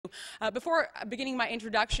Before beginning my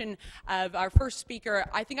introduction of our first speaker,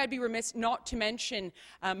 I think I'd be remiss not to mention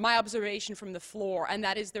my observation from the floor, and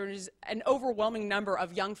that is there is an overwhelming number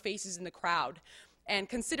of young faces in the crowd. And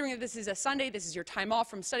considering that this is a Sunday, this is your time off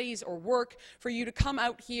from studies or work, for you to come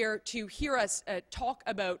out here to hear us talk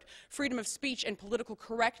about freedom of speech and political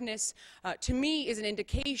correctness, to me is an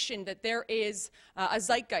indication that there is a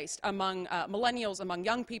zeitgeist among millennials, among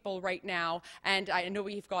young people right now. And I know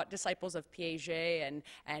we've got disciples of Piaget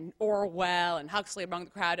and Orwell and Huxley among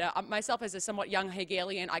the crowd. Myself, as a somewhat young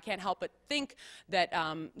Hegelian, I can't help but think that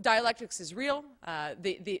dialectics is real.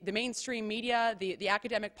 The mainstream media, the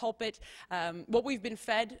academic pulpit, what we've been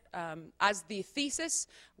fed as the thesis,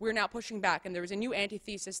 we're now pushing back, and there is a new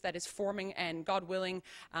antithesis that is forming, and God willing,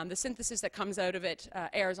 the synthesis that comes out of it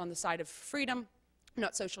errs on the side of freedom,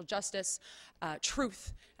 not social justice,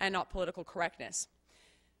 truth, and not political correctness.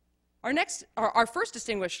 Our first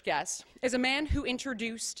distinguished guest is a man who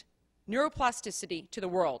introduced neuroplasticity to the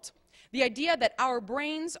world. The idea that our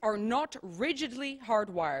brains are not rigidly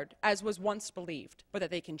hardwired, as was once believed, but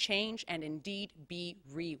that they can change and indeed be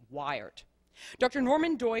rewired. Dr.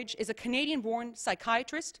 Norman Doidge is a Canadian-born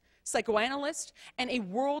psychiatrist, psychoanalyst, and a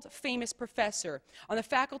world-famous professor on the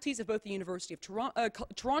faculties of both the University of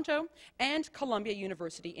Toronto and Columbia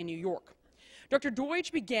University in New York. Dr.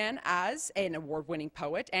 Doidge began as an award-winning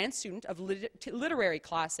poet and student of literary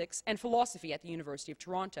classics and philosophy at the University of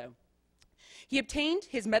Toronto. He obtained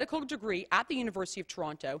his medical degree at the University of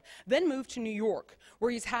Toronto, then moved to New York,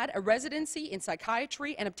 where he's had a residency in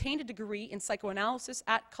psychiatry and obtained a degree in psychoanalysis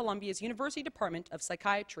at Columbia's University Department of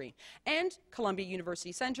Psychiatry and Columbia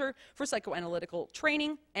University Center for Psychoanalytical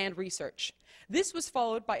Training and Research. This was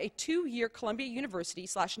followed by a 2-year Columbia University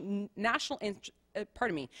 / National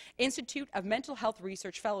Institute of Mental Health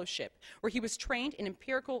Research Fellowship, where he was trained in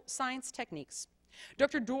empirical science techniques.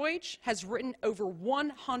 Dr. Doidge has written over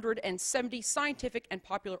 170 scientific and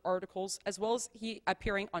popular articles, as well as he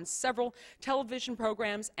appearing on several television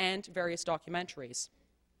programs and various documentaries.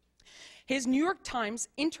 His New York Times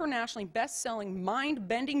internationally best-selling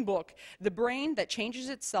mind-bending book, The Brain That Changes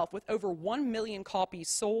Itself, with over 1 million copies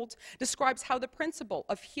sold, describes how the principle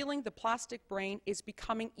of healing the plastic brain is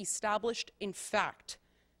becoming established in fact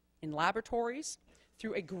in laboratories,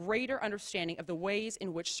 through a greater understanding of the ways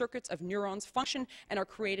in which circuits of neurons function and are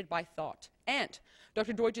created by thought. And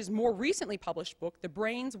Dr. Doidge's more recently published book, The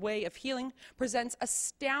Brain's Way of Healing, presents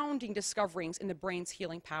astounding discoveries in the brain's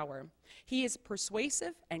healing power. He is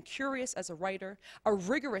persuasive and curious as a writer, a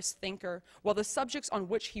rigorous thinker, while the subjects on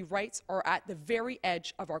which he writes are at the very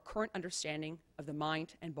edge of our current understanding of the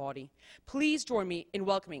mind and body. Please join me in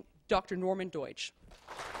welcoming Dr. Norman Doidge.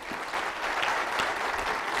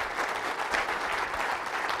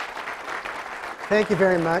 Thank you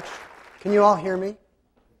very much. Can you all hear me?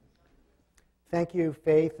 Thank you,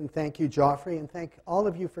 Faith, and thank you, Joffrey, and thank all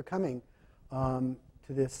of you for coming to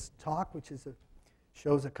this talk, which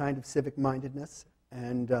shows a kind of civic mindedness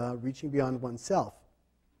and reaching beyond oneself.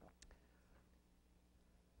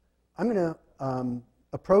 I'm going to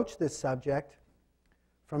approach this subject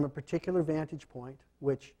from a particular vantage point,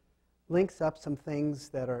 which links up some things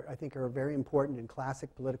that I think are very important in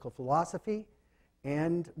classic political philosophy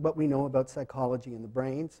and what we know about psychology and the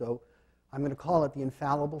brain. So I'm going to call it the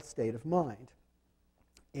infallible state of mind.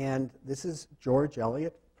 And this is George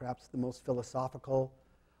Eliot, perhaps the most philosophical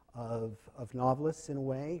of novelists in a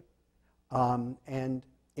way. And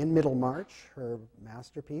in Middlemarch, her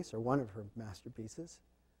masterpiece, or one of her masterpieces,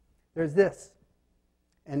 there's this.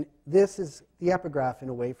 And this is the epigraph in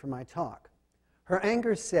a way for my talk. Her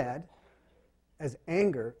anger said, as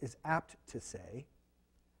anger is apt to say,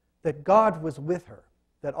 that God was with her,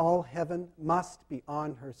 that all heaven must be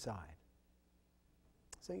on her side.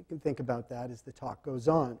 So you can think about that as the talk goes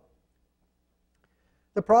on.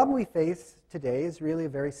 The problem we face today is really a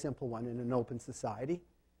very simple one in an open society.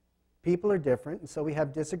 People are different, and so we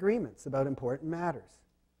have disagreements about important matters.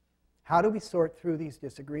 How do we sort through these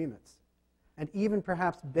disagreements and even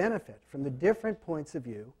perhaps benefit from the different points of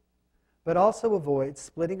view, but also avoid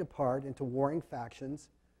splitting apart into warring factions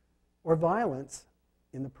or violence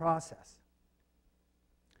in the process?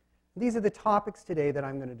 These are the topics today that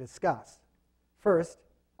I'm going to discuss. First,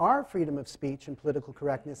 are freedom of speech and political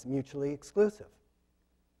correctness mutually exclusive?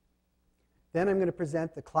 Then I'm going to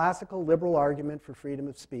present the classical liberal argument for freedom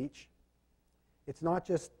of speech. It's not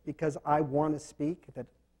just because I want to speak that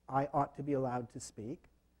I ought to be allowed to speak.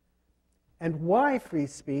 And why free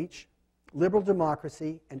speech, liberal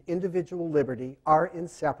democracy, and individual liberty are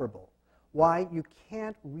inseparable. Why you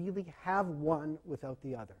can't really have one without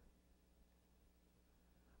the other.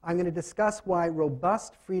 I'm going to discuss why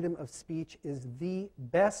robust freedom of speech is the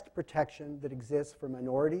best protection that exists for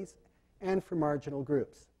minorities and for marginal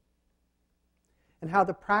groups, and how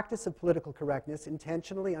the practice of political correctness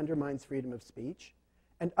intentionally undermines freedom of speech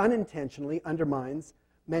and unintentionally undermines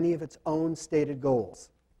many of its own stated goals.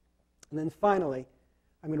 And then finally,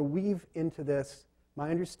 I'm going to weave into this my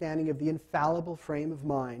understanding of the infallible frame of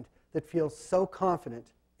mind that feels so confident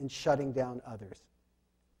in shutting down others.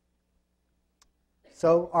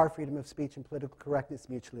 So, are freedom of speech and political correctness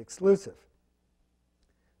mutually exclusive?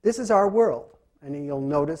 This is our world, and you'll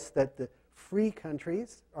notice that the free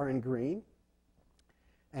countries are in green,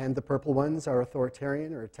 and the purple ones are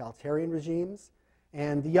authoritarian or totalitarian regimes,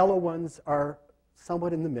 and the yellow ones are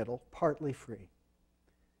somewhat in the middle, partly free.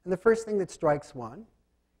 And the first thing that strikes one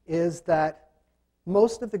is that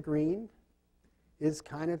most of the green is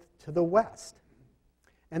kind of to the west.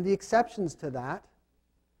 And the exceptions to that,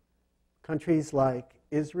 countries like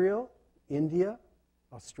Israel, India,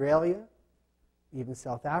 Australia, even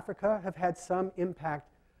South Africa, have had some impact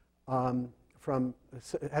have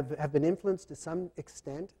been influenced to some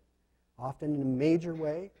extent, often in a major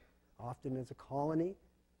way, often as a colony,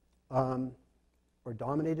 or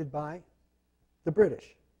dominated by the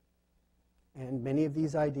British. And many of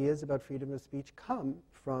these ideas about freedom of speech come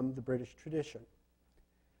from the British tradition.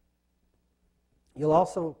 You'll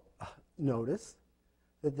also notice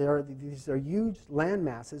that these are huge land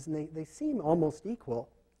masses, and they seem almost equal.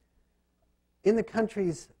 In the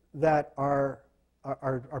countries that are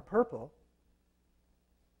purple,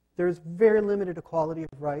 there's very limited equality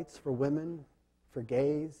of rights for women, for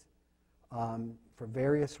gays, for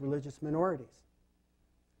various religious minorities.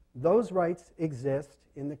 Those rights exist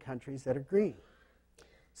in the countries that are green.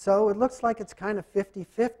 So it looks like it's kind of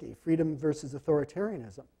 50-50, freedom versus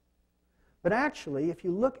authoritarianism. But actually, if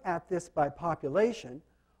you look at this by population,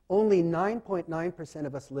 only 9.9%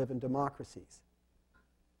 of us live in democracies.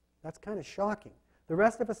 That's kind of shocking. The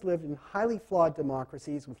rest of us live in highly flawed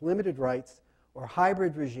democracies with limited rights or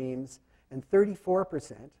hybrid regimes, and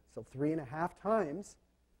 34%, so 3.5 times,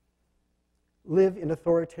 live in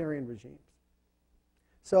authoritarian regimes.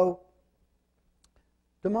 So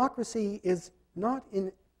democracy is not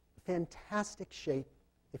in fantastic shape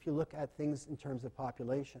if you look at things in terms of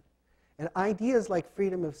population. And ideas like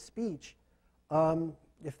freedom of speech,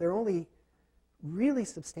 if they're only really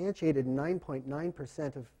substantiated in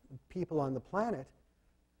 9.9% of people on the planet,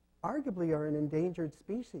 arguably are an endangered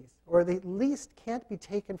species, or they at least can't be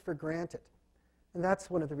taken for granted. And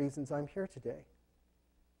that's one of the reasons I'm here today.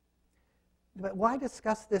 But why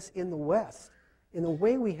discuss this in the West? In a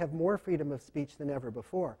way, we have more freedom of speech than ever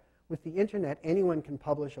before. With the internet, anyone can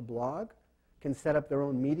publish a blog, can set up their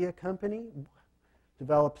own media company,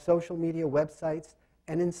 develop social media websites,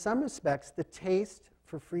 and in some respects, the taste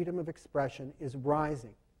for freedom of expression is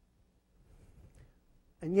rising.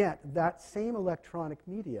 And yet, that same electronic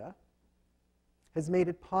media has made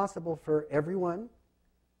it possible for everyone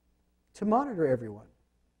to monitor everyone,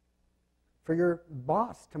 for your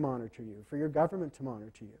boss to monitor you, for your government to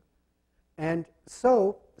monitor you. And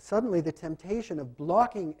so, suddenly, the temptation of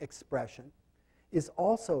blocking expression is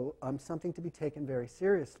also something to be taken very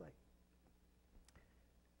seriously.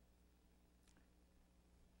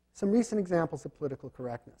 Some recent examples of political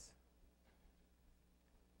correctness.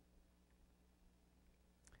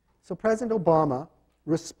 So President Obama,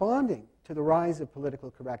 responding to the rise of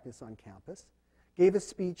political correctness on campus, gave a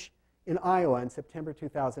speech in Iowa in September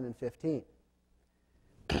 2015.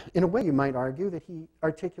 In a way, you might argue that he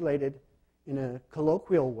articulated in a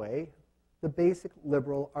colloquial way the basic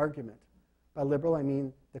liberal argument. By liberal, I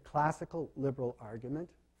mean the classical liberal argument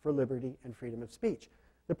for liberty and freedom of speech.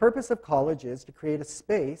 The purpose of college is to create a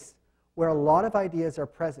space where a lot of ideas are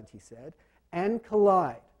present, he said, and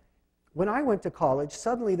collide. When I went to college,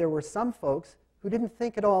 suddenly there were some folks who didn't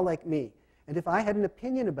think at all like me. And if I had an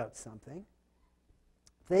opinion about something,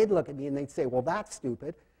 they'd look at me and they'd say, well, that's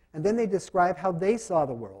stupid. And then they'd describe how they saw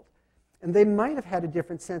the world. And they might have had a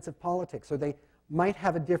different sense of politics, or they might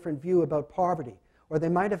have a different view about poverty, or they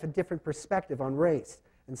might have a different perspective on race.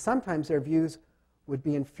 And sometimes their views would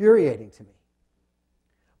be infuriating to me.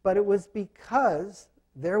 But it was because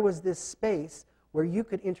there was this space where you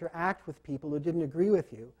could interact with people who didn't agree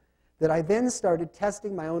with you that I then started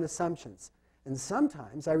testing my own assumptions. And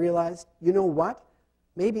sometimes I realized, you know what?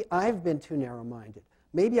 Maybe I've been too narrow-minded.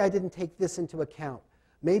 Maybe I didn't take this into account.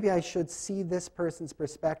 Maybe I should see this person's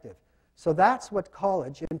perspective. So that's what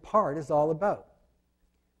college, in part, is all about.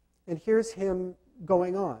 And here's him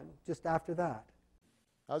going on just after that.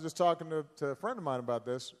 I was just talking to a friend of mine about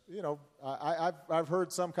this. You know, I've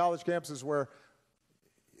heard some college campuses where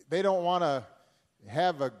they don't want to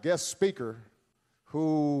have a guest speaker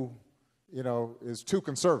who, is too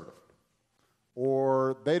conservative,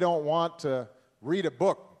 or they don't want to read a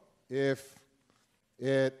book if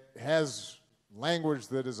it has language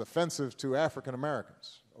that is offensive to African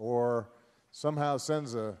Americans, or somehow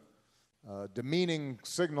sends a demeaning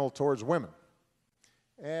signal towards women.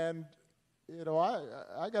 And,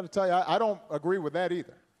 I got to tell you, I don't agree with that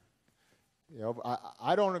either.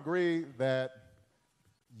 I don't agree that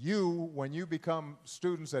when you become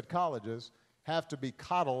students at colleges, have to be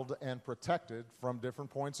coddled and protected from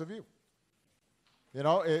different points of view.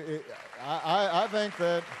 I think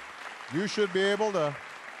that you should be able to,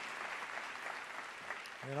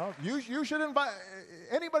 you should invite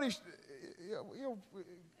anybody,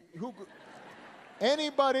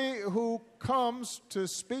 anybody who comes to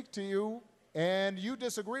speak to you and you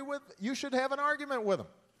disagree with, you should have an argument with them.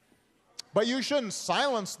 But you shouldn't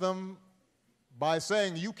silence them by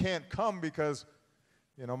saying you can't come because,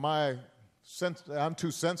 I'm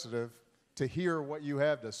too sensitive to hear what you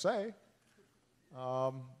have to say.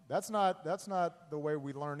 That's not the way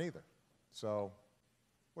we learn either. So,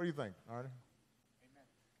 what do you think, Arnie? Amen.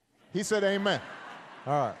 He said amen.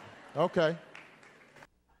 All right. Okay.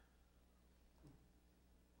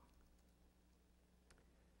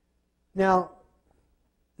 Now,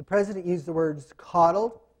 the president used the words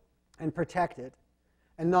coddled and protected,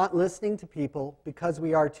 and not listening to people because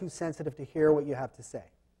we are too sensitive to hear what you have to say.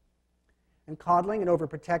 And coddling and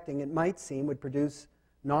overprotecting, it might seem, would produce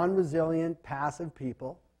non-resilient, passive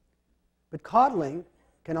people. But coddling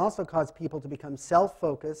can also cause people to become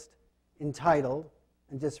self-focused, entitled,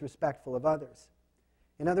 and disrespectful of others.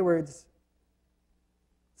 In other words,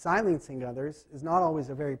 silencing others is not always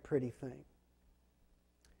a very pretty thing.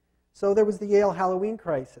 So there was the Yale Halloween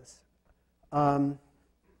crisis.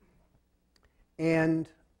 And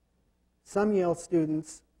some Yale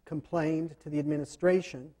students complained to the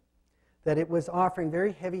administration that it was offering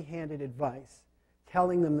very heavy-handed advice,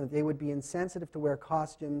 telling them that they would be insensitive to wear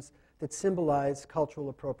costumes that symbolized cultural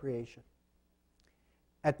appropriation.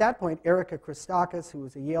 At that point, Erica Christakis, who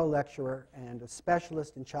was a Yale lecturer and a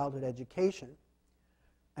specialist in childhood education,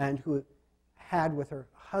 and who had with her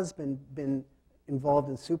husband been involved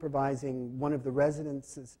in supervising one of the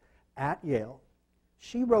residences at Yale,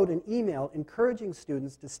 she wrote an email encouraging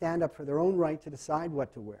students to stand up for their own right to decide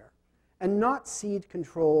what to wear and not cede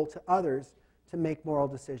control to others to make moral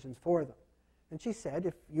decisions for them. And she said,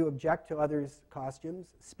 if you object to others'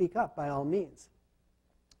 costumes, speak up by all means.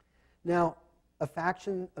 Now, a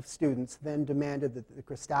faction of students then demanded that the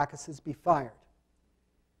Christakises be fired.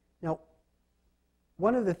 Now,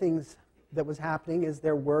 one of the things that was happening is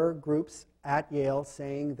there were groups at Yale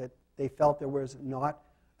saying that they felt there was not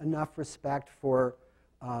enough respect for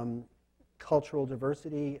cultural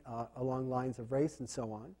diversity along lines of race and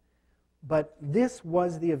so on. But this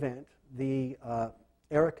was the event, the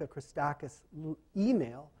Erica Christakis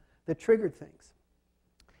email, that triggered things.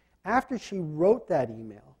 After she wrote that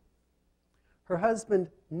email, her husband,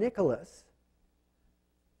 Nicholas,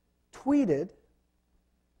 tweeted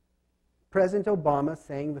President Obama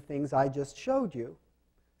saying the things I just showed you,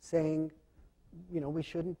 saying, we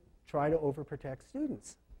shouldn't try to overprotect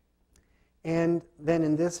students. And then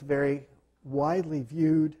in this very widely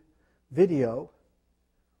viewed video,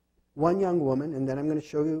 one young woman, and then I'm going to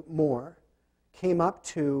show you more, came up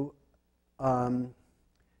to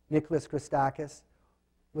Nicholas Christakis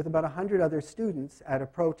with about 100 other students at a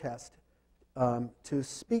protest to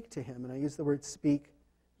speak to him. And I use the word speak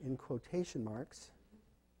in quotation marks.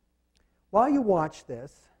 While you watch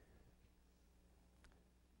this,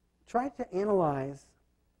 try to analyze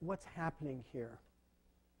what's happening here.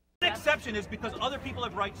 The exception is because other people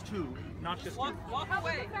have rights too, not just you. Walk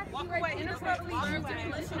away. Walk away.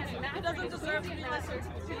 Inappropriately listening. It doesn't deserve to be listened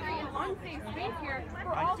to. An unsafe space here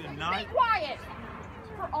for all students. Stay quiet.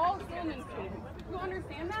 For all Stillman students. You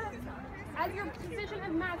understand that? As your position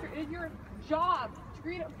as master, it is your job to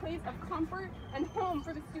create a place of comfort and home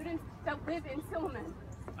for the students that live in Stillman.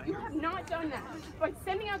 You have not done that. By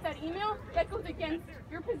sending out that email, that goes against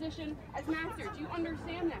your position as master. Do you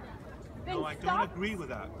understand that? Then no, I don't agree with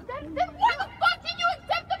that. Then why the fuck did you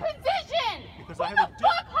accept the position? Because Who the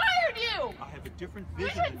fuck hired you? I have a different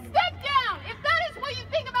vision. You should step down. If that is what you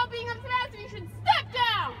think about being a master, you should step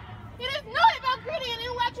down. It is not about creating an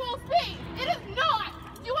intellectual space. It is not.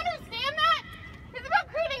 Do you understand that? It's about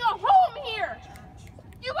creating a home here.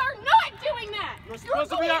 You are not doing that. You're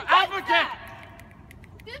supposed to be our advocate.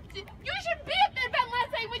 You should be at the event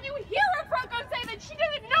last night when you hear her Franco say that she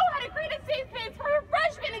doesn't know how to create a safe space for her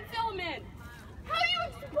freshmen in Stillman. How do you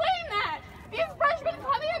explain that? These freshmen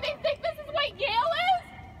come here, they think this is what Yale is?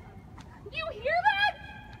 Do you hear that?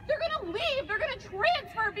 They're going to leave. They're going to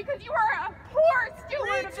transfer because you are a poor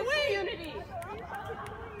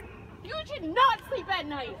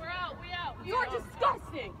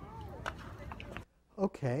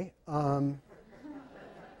Okay.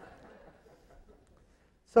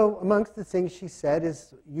 So amongst the things she said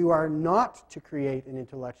is, you are not to create an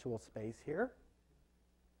intellectual space here.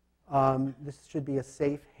 This should be a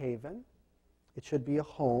safe haven. It should be a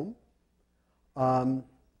home. And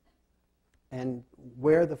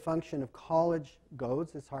where the function of college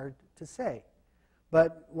goes is hard to say.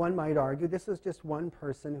 But one might argue this was just one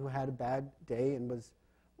person who had a bad day and was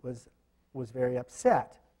very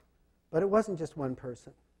upset. But it wasn't just one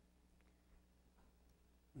person.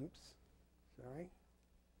 Oops, sorry.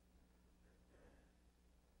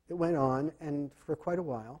 It went on, and for quite a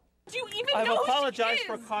while. Do you even I've know who she apologized is?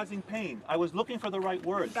 for causing pain. I was looking for the right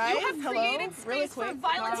words. You have created space for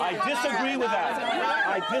violence. I disagree with that.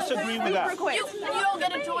 I disagree with that. You don't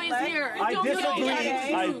get a choice here.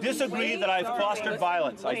 I disagree that I've fostered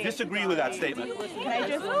violence. I disagree with that statement. Can I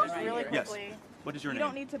just really quickly? Yes. What is your You name?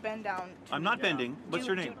 don't need to bend down. I'm not bending. What's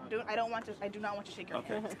your name? I don't want to. I do not want to shake your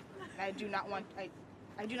hand. I do not want.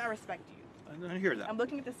 I do not respect you. I don't hear that. I'm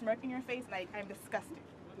looking at the smirk in your face, and I'm disgusted.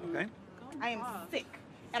 Okay. I am sick.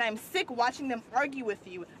 And I'm sick watching them argue with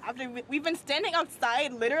you. After we've been standing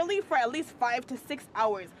outside literally for at least 5 to 6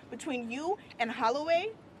 hours. Between you and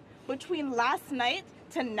Holloway, between last night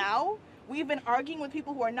to now, we've been arguing with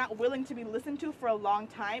people who are not willing to be listened to for a long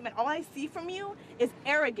time. And all I see from you is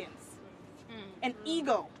arrogance and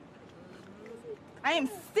ego. I am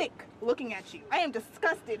sick looking at you. I am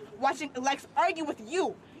disgusted watching Lex argue with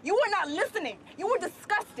you. You were not listening. You were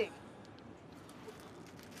disgusting.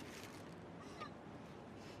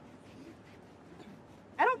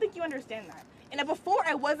 I don't think you understand that. And before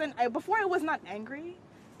I was not angry,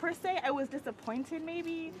 per se. I was disappointed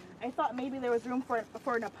maybe. I thought maybe there was room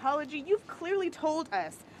for an apology. You've clearly told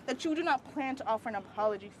us that you do not plan to offer an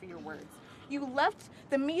apology for your words. You left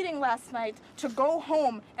the meeting last night to go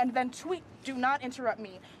home and then tweet, do not interrupt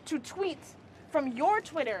me, to tweet from your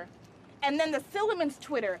Twitter and then the Silliman's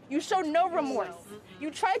Twitter. You showed no remorse.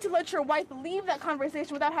 You tried to let your wife leave that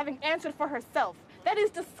conversation without having answered for herself. That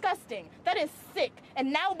is disgusting. That is sick.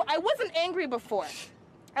 And now, I wasn't angry before.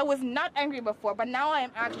 I was not angry before, but now I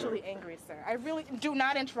am actually angry, sir. I really, do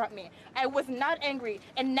not interrupt me. I was not angry,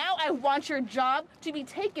 and now I want your job to be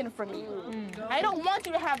taken from you. I don't want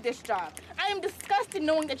you to have this job. I am disgusted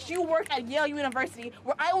knowing that you work at Yale University,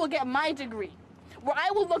 where I will get my degree, where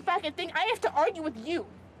I will look back and think I have to argue with you.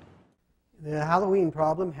 The Halloween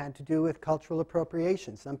problem had to do with cultural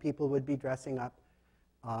appropriation. Some people would be dressing up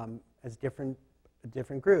as different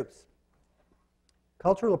groups.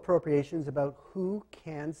 Cultural appropriation is about who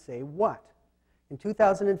can say what. In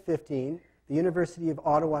 2015, the University of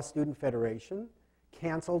Ottawa Student Federation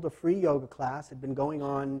canceled a free yoga class. It had been going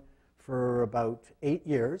on for about 8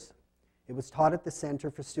 years. It was taught at the Center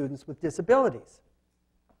for Students with Disabilities.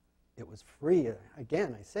 It was free,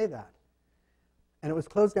 again, I say that. And it was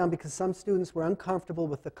closed down because some students were uncomfortable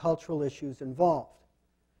with the cultural issues involved.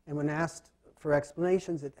 And when asked for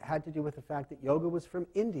explanations, it had to do with the fact that yoga was from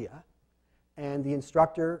India, and the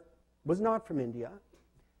instructor was not from India,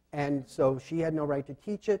 and so she had no right to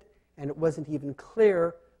teach it, and it wasn't even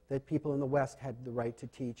clear that people in the West had the right to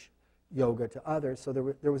teach yoga to others, so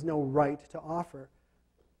there was no right to offer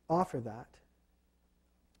that.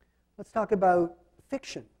 Let's talk about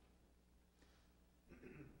fiction.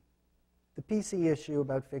 The PC issue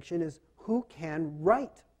about fiction is who can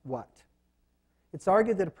write what. It's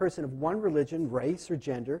argued that a person of one religion, race, or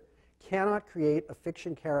gender cannot create a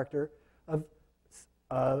fiction character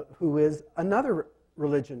who is another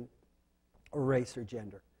religion or race or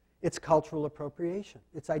gender. It's cultural appropriation.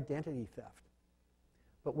 It's identity theft.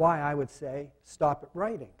 But why, I would say, stop at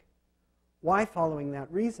writing? Why, following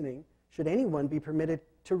that reasoning, should anyone be permitted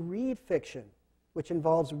to read fiction, which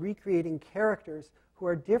involves recreating characters who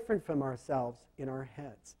are different from ourselves in our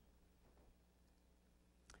heads?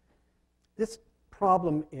 This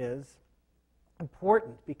problem is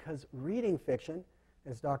important because reading fiction,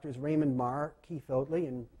 as Drs. Raymond Marr, Keith Oatley,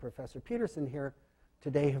 and Professor Peterson here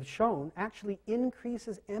today have shown, actually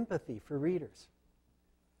increases empathy for readers.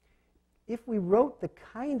 If we wrote the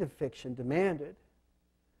kind of fiction demanded,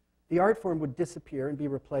 the art form would disappear and be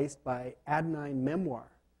replaced by anodyne memoir,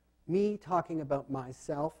 me talking about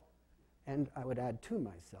myself, and I would add to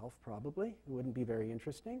myself, probably. It wouldn't be very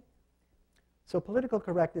interesting. So political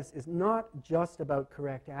correctness is not just about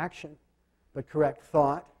correct action, but correct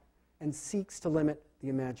thought, and seeks to limit the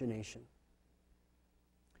imagination.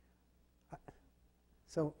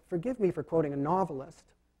 So forgive me for quoting a novelist,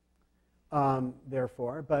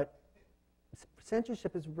 therefore, but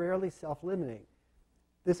censorship is rarely self-limiting.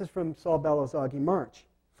 This is from Saul Bellows' Augie March,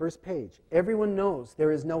 first page. Everyone knows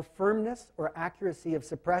there is no firmness or accuracy of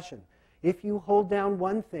suppression. If you hold down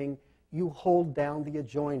one thing, you hold down the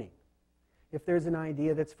adjoining. If there's an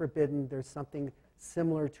idea that's forbidden, there's something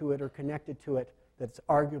similar to it or connected to it that's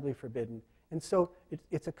arguably forbidden. And so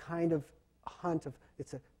it's a kind of hunt,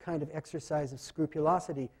 it's a kind of exercise of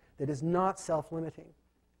scrupulosity that is not self-limiting.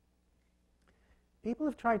 People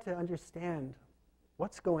have tried to understand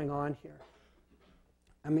what's going on here.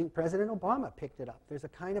 I mean, President Obama picked it up. There's a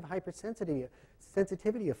kind of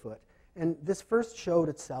hypersensitivity afoot. And this first showed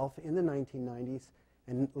itself in the 1990s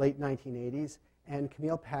and late 1980s. And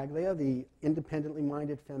Camille Paglia, the independently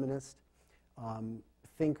minded feminist,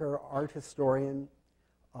 thinker, art historian,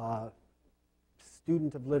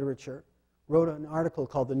 student of literature, wrote an article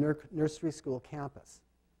called The Nursery School Campus.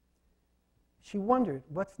 She wondered,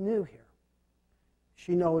 what's new here?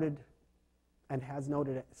 She noted, and has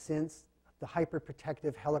noted it since, the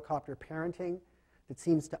hyperprotective helicopter parenting that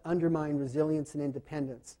seems to undermine resilience and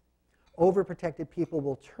independence. Overprotected people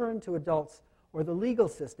will turn to adults or the legal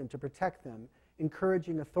system to protect them,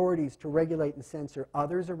 encouraging authorities to regulate and censor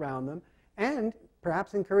others around them, and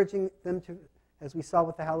perhaps encouraging them to, as we saw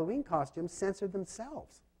with the Halloween costumes, censor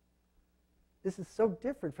themselves. This is so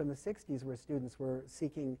different from the 60s where students were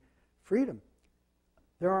seeking freedom.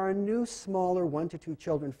 There are new, smaller 1 to 2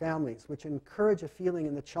 children families which encourage a feeling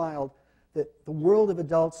in the child that the world of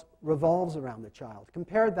adults revolves around the child.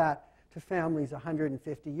 Compare that to families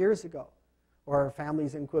 150 years ago, or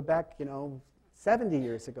families in Quebec, 70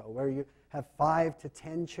 years ago, where you have 5 to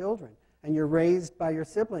 10 children, and you're raised by your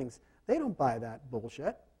siblings. They don't buy that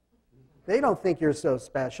bullshit. They don't think you're so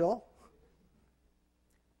special.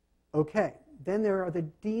 Okay, then there are the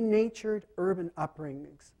denatured urban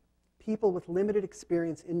upbringings. People with limited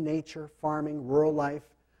experience in nature, farming, rural life,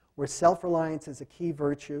 where self-reliance is a key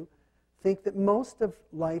virtue, think that most of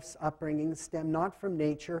life's upbringings stem not from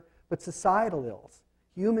nature, but societal ills,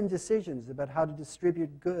 human decisions about how to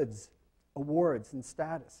distribute goods, awards, and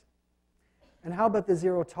status. And how about the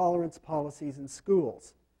zero-tolerance policies in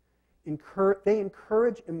schools? They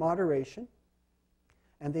encourage immoderation,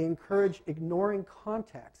 and they encourage ignoring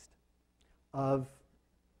context of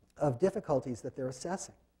difficulties that they're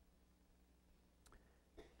assessing.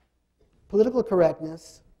 Political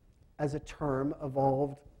correctness as a term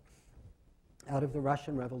evolved out of the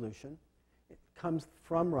Russian Revolution. It comes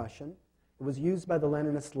from Russian. It was used by the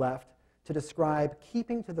Leninist left to describe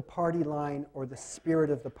keeping to the party line or the spirit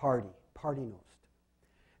of the party, partynost.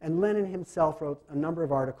 And Lenin himself wrote a number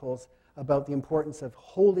of articles about the importance of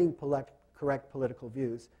holding correct political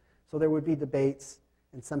views. So there would be debates,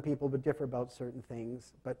 and some people would differ about certain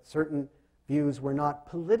things, but certain views were not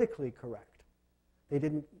politically correct. They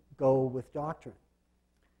didn't go with doctrine.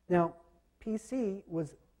 Now, PC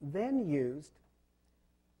was then used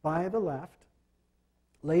by the left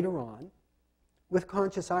later on with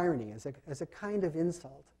conscious irony as a kind of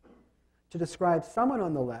insult to describe someone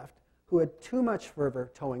on the left who had too much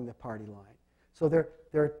fervor towing the party line. So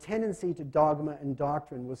their tendency to dogma and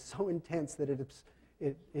doctrine was so intense that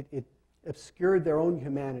it obscured their own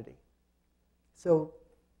humanity. So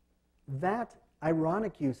that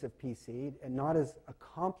ironic use of PC, and not as a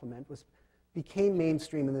compliment, became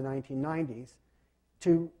mainstream in the 1990s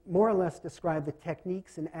to more or less describe the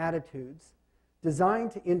techniques and attitudes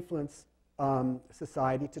designed to influence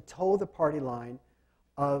society to toe the party line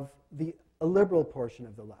of a liberal portion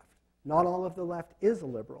of the left. Not all of the left is a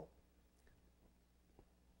liberal.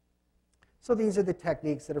 So these are the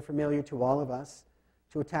techniques that are familiar to all of us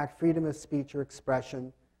to attack freedom of speech or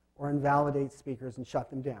expression or invalidate speakers and shut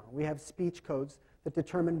them down. We have speech codes that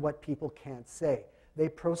determine what people can't say. They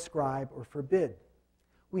proscribe or forbid.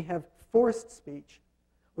 We have forced speech,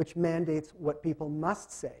 which mandates what people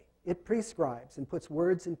must say. It prescribes and puts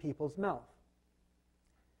words in people's mouth.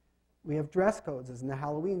 We have dress codes, as in the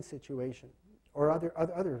Halloween situation, or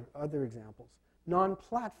other examples.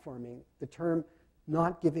 Non-platforming, the term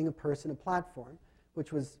not giving a person a platform,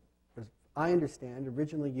 which was, as I understand,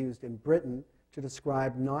 originally used in Britain to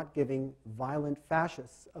describe not giving violent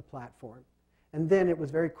fascists a platform. And then it was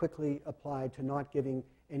very quickly applied to not giving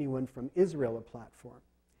anyone from Israel a platform.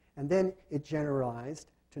 And then it generalized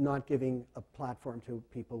to not giving a platform to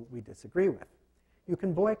people we disagree with. You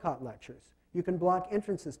can boycott lectures. You can block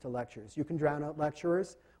entrances to lectures. You can drown out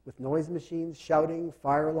lecturers with noise machines, shouting,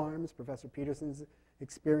 fire alarms. Professor Peterson's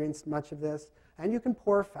experienced much of this. And you can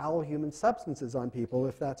pour foul human substances on people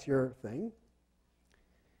if that's your thing.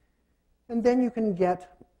 And then you can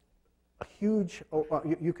get a huge,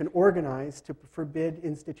 you can organize to forbid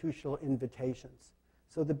institutional invitations.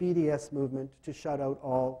 So the BDS movement to shut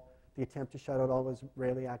out the attempt to shut out all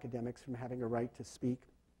Israeli academics from having a right to speak,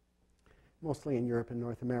 mostly in Europe and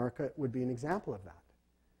North America, would be an example of that.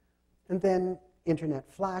 And then internet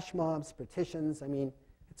flash mobs, petitions. I mean,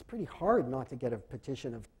 it's pretty hard not to get a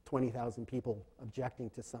petition of 20,000 people objecting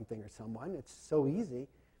to something or someone. It's so easy.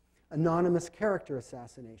 Anonymous character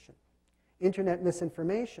assassination. Internet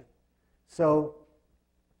misinformation. So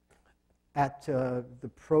at the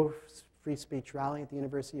pro-free speech rally at the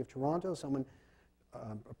University of Toronto, someone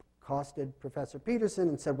accosted Professor Peterson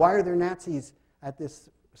and said, "Why are there Nazis at this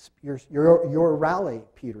your rally,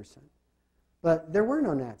 Peterson?" But there were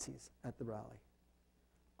no Nazis at the rally.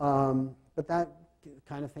 But that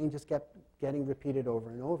kind of thing just kept getting repeated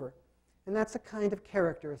over and over. And that's a kind of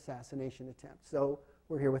character assassination attempt. So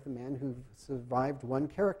we're here with a man who survived one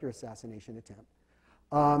character assassination attempt.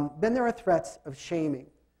 Then there are threats of shaming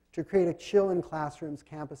to create a chill in classrooms,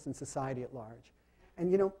 campus, and society at large.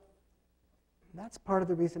 And you know, that's part of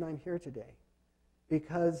the reason I'm here today,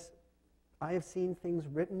 because I have seen things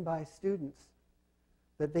written by students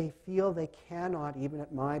that they feel they cannot, even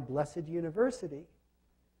at my blessed university,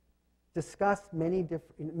 discuss many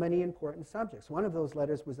important subjects. One of those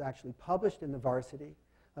letters was actually published in the varsity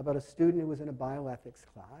about a student who was in a bioethics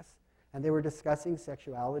class, and they were discussing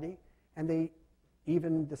sexuality, and they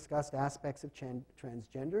even discussed aspects of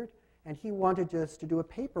transgendered, and he wanted just to do a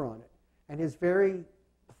paper on it. And his very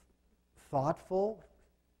thoughtful,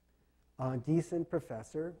 decent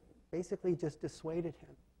professor basically just dissuaded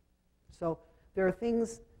him. So there are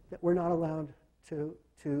things that we're not allowed to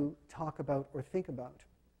talk about or think about.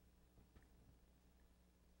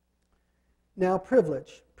 Now,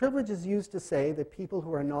 privilege. Privilege is used to say that people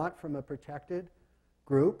who are not from a protected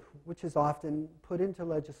group, which is often put into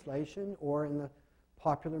legislation or in the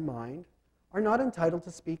popular mind, are not entitled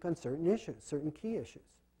to speak on certain issues, certain key issues.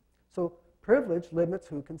 So privilege limits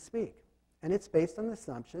who can speak. And it's based on the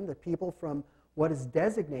assumption that people from what is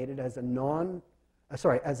designated as a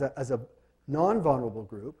non-vulnerable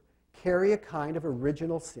group carry a kind of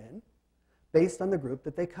original sin based on the group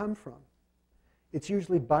that they come from. It's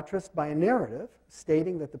usually buttressed by a narrative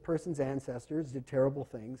stating that the person's ancestors did terrible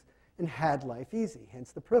things and had life easy,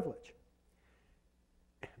 hence the privilege.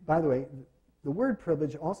 By the way, the word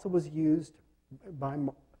privilege also was used by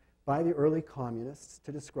the early communists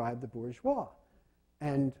to describe the bourgeois.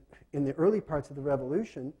 And in the early parts of the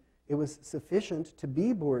revolution, it was sufficient to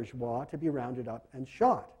be bourgeois to be rounded up and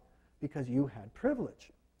shot because you had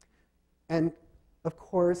privilege. And of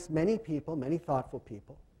course, many people, many thoughtful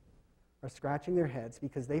people, are scratching their heads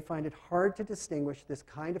because they find it hard to distinguish this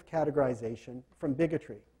kind of categorization from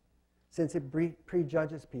bigotry, since it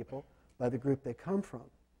prejudges people by the group they come from.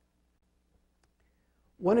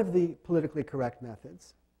 One of the politically correct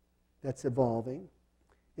methods that's evolving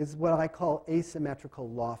is what I call asymmetrical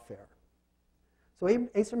lawfare. So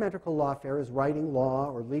asymmetrical lawfare is writing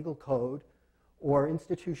law or legal code or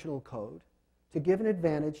institutional code to give an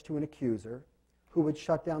advantage to an accuser who would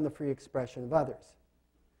shut down the free expression of others.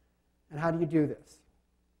 And how do you do this?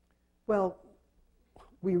 Well,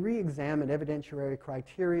 we re-examine evidentiary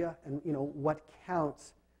criteria and what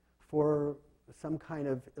counts for some kind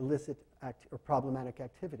of illicit or problematic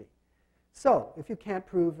activity. So, if you can't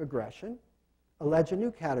prove aggression, allege a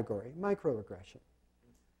new category, microaggression.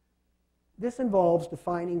 This involves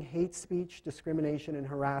defining hate speech, discrimination, and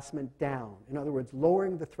harassment down. In other words,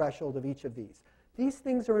 lowering the threshold of each of these. These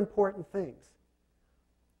things are important things.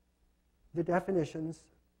 The definitions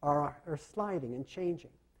are sliding and changing.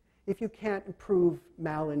 If you can't prove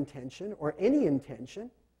malintention or any intention,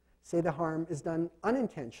 say the harm is done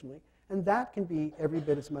unintentionally, and that can be every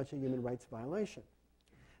bit as much a human rights violation.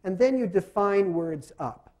 And then you define words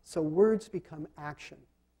up. So words become action.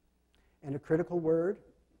 And a critical word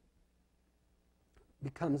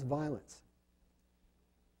becomes violence.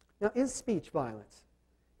 Now, is speech violence?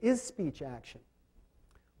 Is speech action?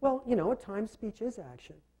 Well, at times speech is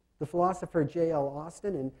action. The philosopher J.L.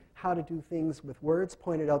 Austin, in How to Do Things with Words,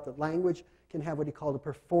 pointed out that language can have what he called a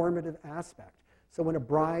performative aspect. So when a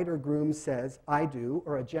bride or groom says, "I do,"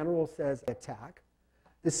 or a general says, "attack,"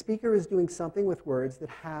 the speaker is doing something with words that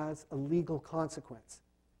has a legal consequence.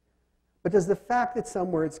 But does the fact that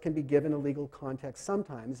some words can be given a legal context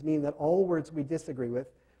sometimes mean that all words we disagree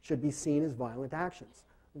with should be seen as violent actions?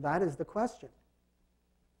 That is the question.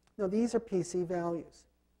 Now, these are PC values.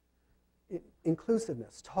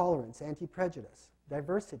 Inclusiveness, tolerance, anti-prejudice,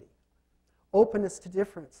 diversity, openness to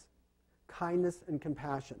difference, kindness and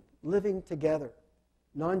compassion, living together,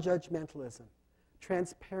 non-judgmentalism,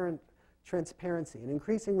 transparency. And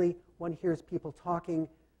increasingly, one hears people talking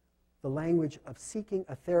the language of seeking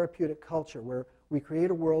a therapeutic culture where we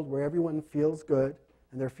create a world where everyone feels good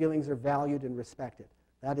and their feelings are valued and respected.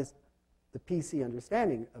 That is the PC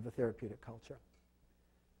understanding of a therapeutic culture.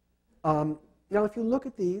 Now, if you look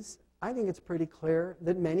at these, I think it's pretty clear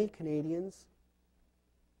that many Canadians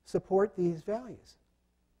support these values.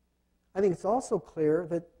 I think it's also clear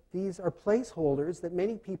that these are placeholders that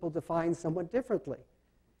many people define somewhat differently.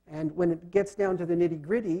 And when it gets down to the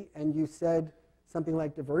nitty-gritty and you said something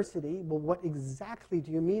like diversity, well, what exactly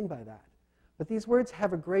do you mean by that? But these words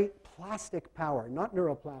have a great plastic power, not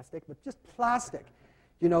neuroplastic, but just plastic,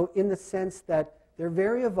 you know, in the sense that they're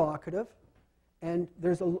very evocative, and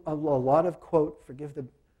there's a lot of, quote, forgive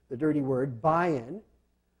the dirty word, buy-in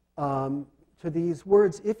to these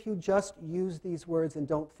words if you just use these words and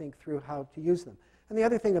don't think through how to use them. And the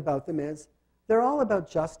other thing about them is they're all about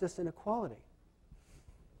justice and equality.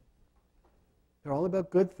 They're all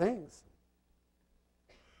about good things.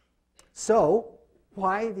 So,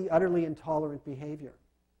 why the utterly intolerant behavior?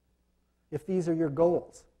 If these are your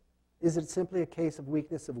goals, is it simply a case of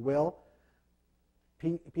weakness of will?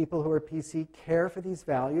 People who are PC care for these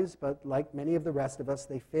values, but like many of the rest of us,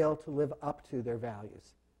 they fail to live up to their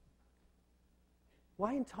values.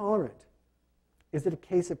 Why intolerant? Is it a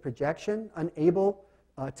case of projection, unable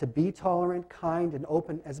to be tolerant, kind, and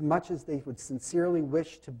open as much as they would sincerely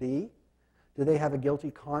wish to be? Do they have a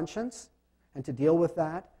guilty conscience? And to deal with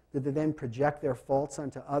that, do they then project their faults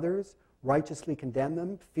onto others, righteously condemn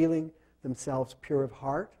them, feeling themselves pure of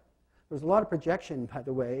heart? There's a lot of projection, by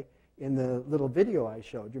the way, in the little video I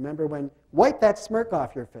showed. You remember when, wipe that smirk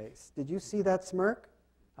off your face. Did you see that smirk?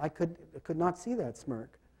 I could not see that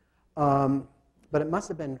smirk. But it must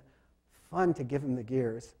have been fun to give him the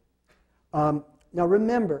gears. Now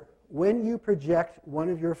remember, when you project one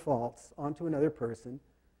of your faults onto another person,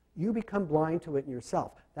 you become blind to it in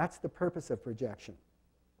yourself. That's the purpose of projection.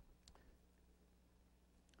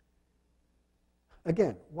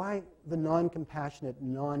 Again, why the non-compassionate,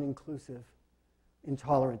 non-inclusive,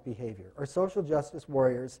 intolerant behavior? Are social justice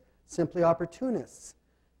warriors simply opportunists,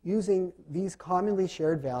 using these commonly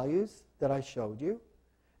shared values that I showed you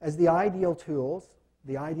as the ideal tools,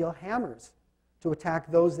 the ideal hammers, to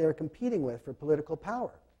attack those they're competing with for political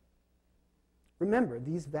power? Remember,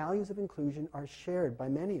 these values of inclusion are shared by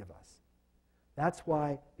many of us. That's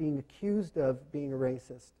why being accused of being a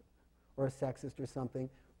racist or a sexist or something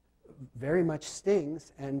very much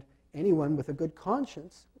stings, and anyone with a good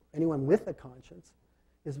conscience, anyone with a conscience,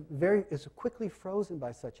 is quickly frozen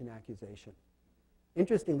by such an accusation.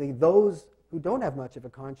 Interestingly, those who don't have much of a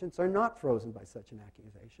conscience are not frozen by such an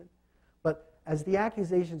accusation. But as the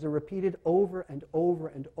accusations are repeated over and over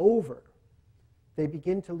and over, they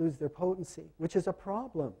begin to lose their potency, which is a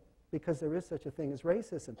problem because there is such a thing as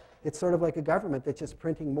racism. It's sort of like a government that's just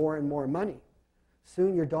printing more and more money.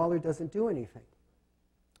 Soon your dollar doesn't do anything.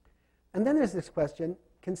 And then there's this question,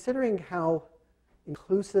 considering how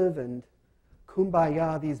inclusive and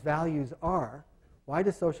kumbaya these values are, why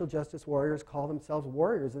do social justice warriors call themselves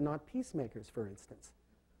warriors and not peacemakers, for instance?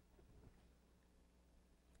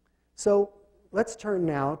 So let's turn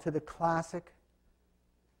now to the classic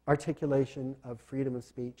articulation of freedom of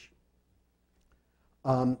speech.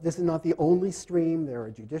 This is not the only stream. There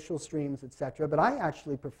are judicial streams, etc. But I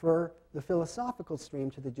actually prefer the philosophical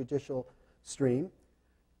stream to the judicial stream.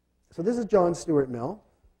 So this is John Stuart Mill,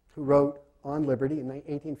 who wrote On Liberty in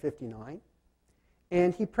 1859.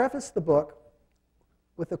 And he prefaced the book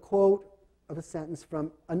with a quote of a sentence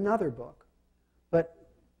from another book. But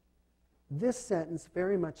this sentence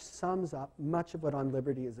very much sums up much of what On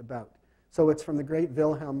Liberty is about. So it's from the great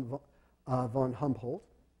Wilhelm von Humboldt.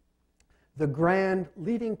 The grand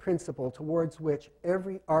leading principle towards which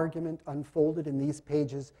every argument unfolded in these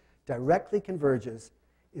pages directly converges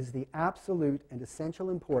is the absolute and essential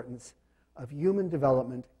importance of human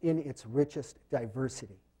development in its richest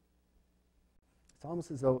diversity. It's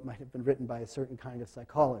almost as though it might have been written by a certain kind of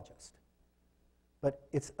psychologist. But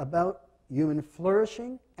it's about human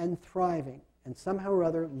flourishing and thriving, and somehow or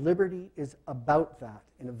other, liberty is about that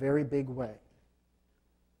in a very big way.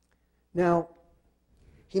 Now,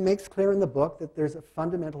 he makes clear in the book that there's a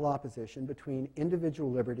fundamental opposition between individual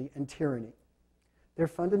liberty and tyranny. They're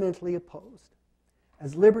fundamentally opposed.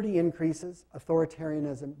 As liberty increases,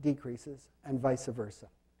 authoritarianism decreases, and vice versa.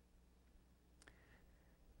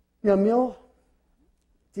 Now, Mill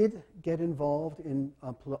did get involved in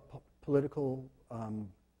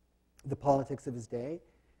the politics of his day.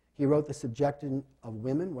 He wrote The Subjection of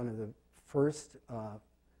Women, one of the first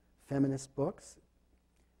feminist books.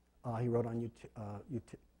 He wrote on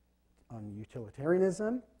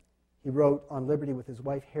utilitarianism. He wrote On Liberty with his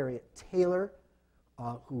wife, Harriet Taylor,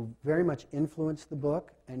 who very much influenced the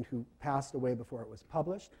book and who passed away before it was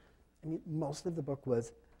published. I mean, most of the book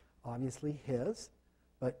was obviously his,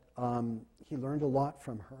 but he learned a lot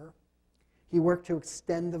from her. He worked to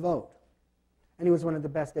extend the vote. And he was one of the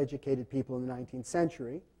best educated people in the 19th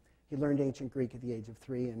century. He learned ancient Greek at the age of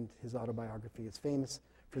 3, and his autobiography is famous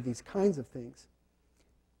for these kinds of things.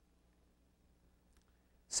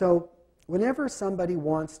 So whenever somebody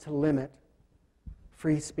wants to limit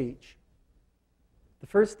free speech, the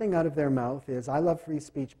first thing out of their mouth is, I love free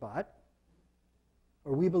speech, but,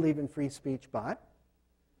 or we believe in free speech, but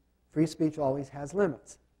free speech always has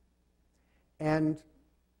limits. And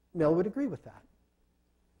Mill would agree with that.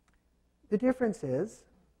 The difference is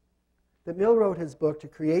that Mill wrote his book to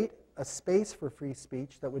create a space for free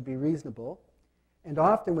speech that would be reasonable, and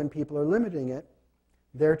often when people are limiting it,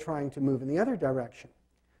 they're trying to move in the other direction.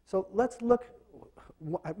 So let's look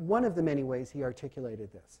at one of the many ways he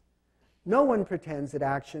articulated this. No one pretends that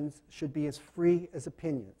actions should be as free as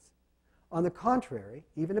opinions. On the contrary,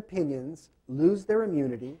 even opinions lose their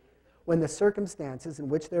immunity when the circumstances in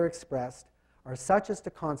which they're expressed are such as to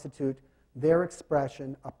constitute their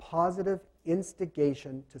expression a positive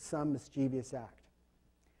instigation to some mischievous act.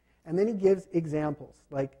 And then he gives examples,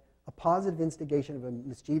 like a positive instigation of a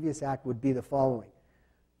mischievous act would be the following.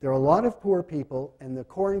 There are a lot of poor people, and the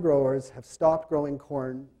corn growers have stopped growing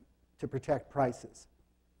corn to protect prices.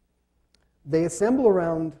 They assemble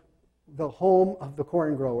around the home of the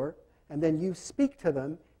corn grower, and then you speak to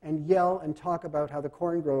them and yell and talk about how the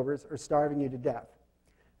corn growers are starving you to death.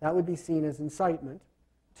 That would be seen as incitement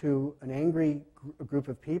to an angry group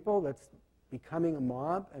of people that's becoming a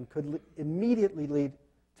mob and could immediately lead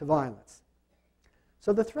to violence.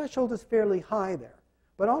 So the threshold is fairly high there.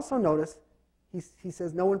 But also notice, he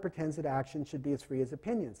says no one pretends that action should be as free as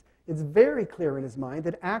opinions. It's very clear in his mind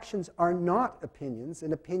that actions are not opinions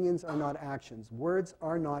and opinions are not actions. Words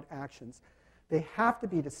are not actions. They have to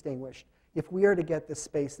be distinguished if we are to get the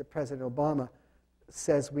space that President Obama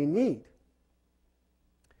says we need.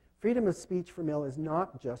 Freedom of speech for Mill is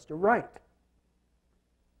not just a right.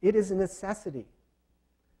 It is a necessity.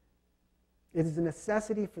 It is a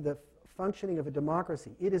necessity for the functioning of a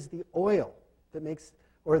democracy. It is the oil that makes,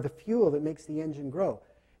 or the fuel that makes the engine grow,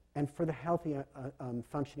 and for the healthy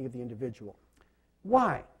functioning of the individual.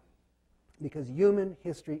 Why? Because human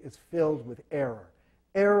history is filled with error.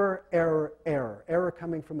 Error, error, error. Error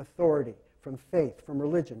coming from authority, from faith, from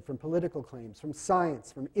religion, from political claims, from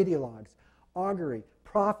science, from ideologues, augury,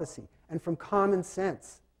 prophecy, and from common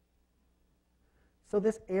sense. So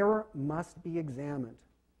this error must be examined.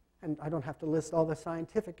 And I don't have to list all the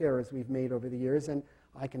scientific errors we've made over the years, and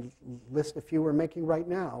I can list a few we're making right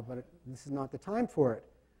now, but this is not the time for it.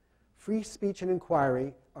 Free speech and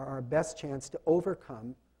inquiry are our best chance to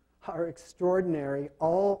overcome our extraordinary,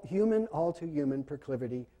 all too human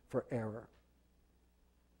proclivity for error.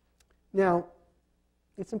 Now,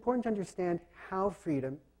 it's important to understand how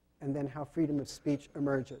freedom and then how freedom of speech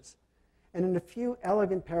emerges. And in a few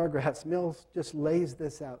elegant paragraphs, Mills just lays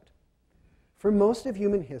this out. For most of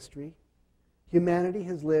human history, humanity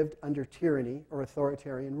has lived under tyranny or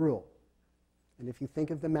authoritarian rule. And if you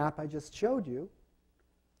think of the map I just showed you,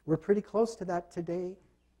 we're pretty close to that today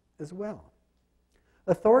as well.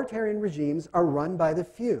 Authoritarian regimes are run by the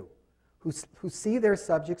few, who see their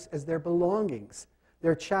subjects as their belongings,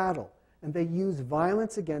 their chattel, and they use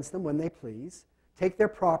violence against them when they please, take their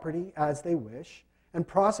property as they wish, and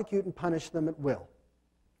prosecute and punish them at will.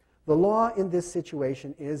 The law in this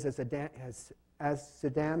situation is, as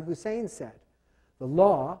Saddam Hussein said, the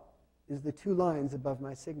law is the 2 lines above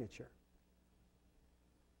my signature.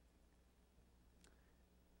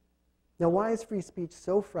 Now, why is free speech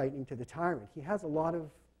so frightening to the tyrant? He has a lot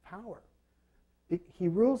of power. He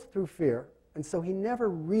rules through fear, and so he never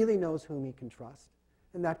really knows whom he can trust,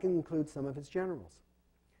 and that can include some of his generals.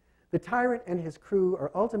 The tyrant and his crew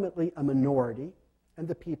are ultimately a minority, and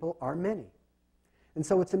the people are many. And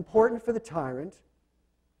so it's important for the tyrant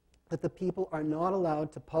that the people are not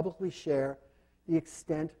allowed to publicly share the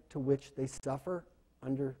extent to which they suffer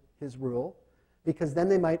under his rule, because then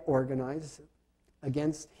they might organize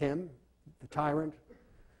against him, the tyrant,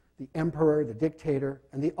 the emperor, the dictator,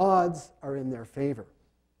 and the odds are in their favor.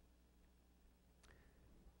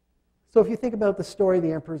 So if you think about the story,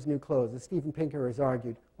 The Emperor's New Clothes, as Steven Pinker has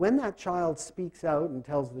argued, when that child speaks out and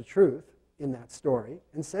tells the truth in that story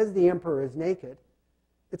and says the emperor is naked,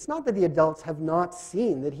 it's not that the adults have not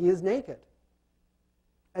seen that he is naked.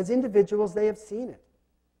 As individuals, they have seen it.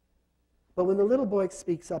 But when the little boy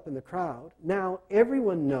speaks up in the crowd, now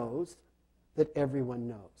everyone knows that everyone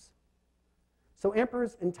knows. So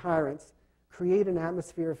emperors and tyrants create an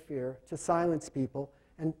atmosphere of fear to silence people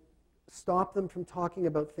and stop them from talking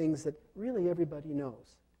about things that really everybody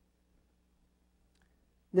knows.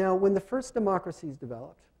 Now, when the first democracies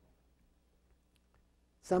developed,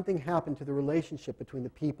 something happened to the relationship between the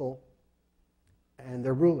people and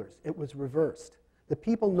their rulers. It was reversed. The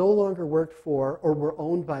people no longer worked for or were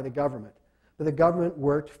owned by the government, but the government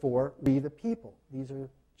worked for we the people. These are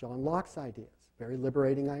John Locke's ideas, very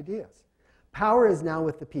liberating ideas. Power is now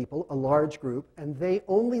with the people, a large group, and they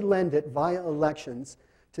only lend it via elections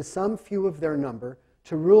to some few of their number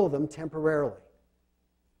to rule them temporarily.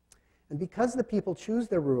 And because the people choose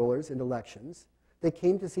their rulers in elections, they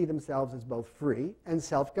came to see themselves as both free and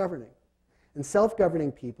self-governing. And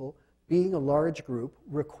self-governing people, being a large group,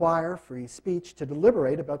 require free speech to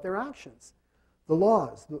deliberate about their actions, the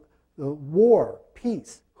laws, the war,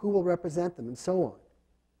 peace, who will represent them, and so on.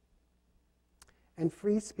 And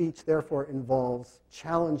free speech, therefore, involves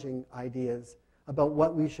challenging ideas about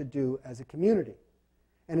what we should do as a community.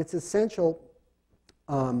 And it's essential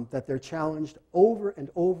that they're challenged over and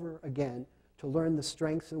over again to learn the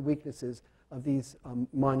strengths and weaknesses of these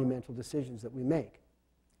monumental decisions that we make.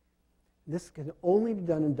 This can only be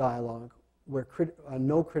done in dialogue where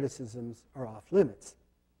no criticisms are off limits.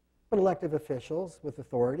 But elected officials with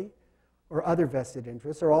authority or other vested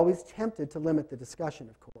interests are always tempted to limit the discussion,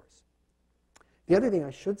 of course. The other thing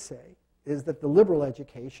I should say is that the liberal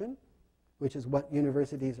education, which is what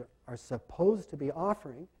universities are supposed to be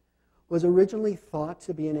offering, was originally thought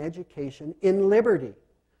to be an education in liberty.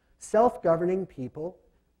 Self-governing people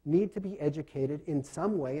need to be educated in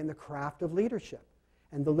some way in the craft of leadership.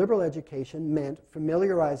 And the liberal education meant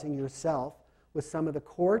familiarizing yourself with some of the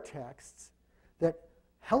core texts that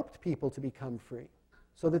helped people to become free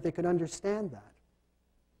so that they could understand that.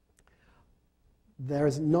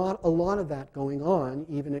 There's not a lot of that going on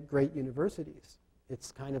even at great universities.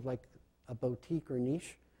 It's kind of like a boutique or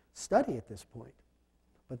niche study at this point.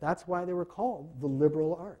 But that's why they were called the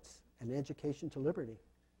liberal arts, an education to liberty.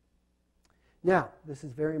 Now, this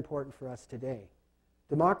is very important for us today.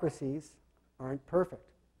 Democracies aren't perfect.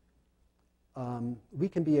 We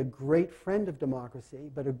can be a great friend of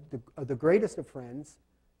democracy, but the greatest of friends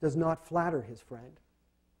does not flatter his friend.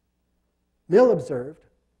 Mill observed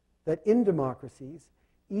that in democracies,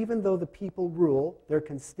 even though the people rule, there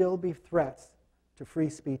can still be threats to free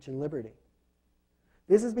speech and liberty.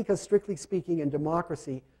 This is because, strictly speaking, in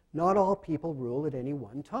democracy, not all people rule at any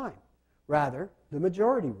one time. Rather, the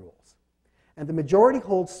majority rules. And the majority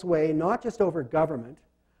holds sway not just over government,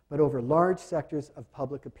 but over large sectors of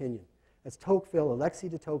public opinion. As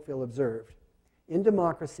Alexis de Tocqueville observed, in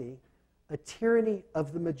democracy, a tyranny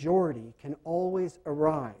of the majority can always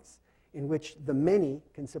arise, in which the many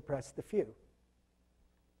can suppress the few.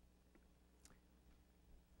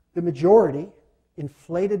 The majority,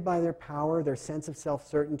 inflated by their power, their sense of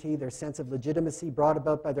self-certainty, their sense of legitimacy brought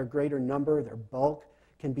about by their greater number, their bulk,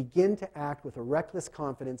 can begin to act with a reckless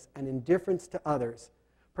confidence and indifference to others,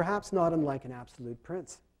 perhaps not unlike an absolute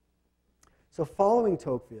prince. So following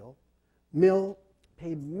Tocqueville, Mill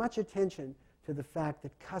paid much attention to the fact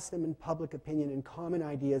that custom and public opinion and common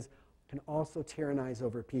ideas can also tyrannize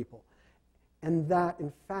over people. And that,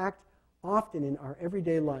 in fact, often in our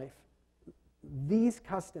everyday life, these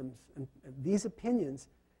customs and these opinions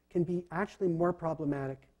can be actually more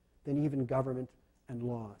problematic than even government and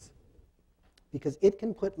laws, because it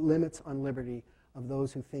can put limits on liberty of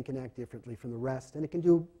those who think and act differently from the rest, and it can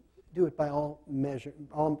do it by all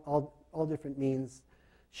different means,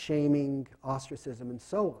 shaming, ostracism, and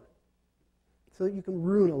so on. So that you can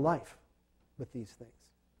ruin a life with these things.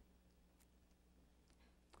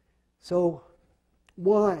 So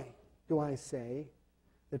why do I say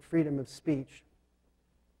that freedom of speech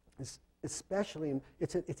is especially,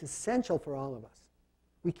 it's essential for all of us.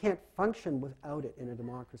 We can't function without it in a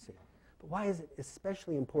democracy. But why is it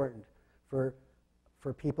especially important for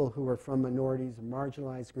people who are from minorities and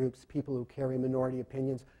marginalized groups, people who carry minority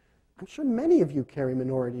opinions? I'm sure many of you carry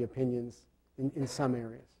minority opinions in some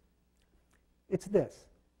areas. It's this.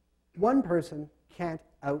 One person can't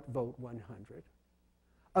outvote 100.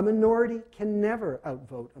 A minority can never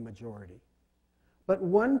outvote a majority. But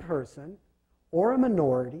one person or a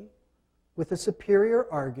minority with a superior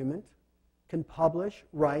argument can publish,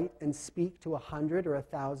 write, and speak to 100 or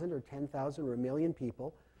 1,000 or 10,000 or 1 million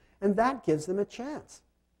people, and that gives them a chance.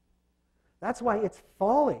 That's why it's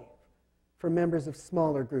folly for members of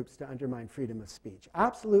smaller groups to undermine freedom of speech.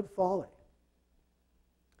 Absolute folly.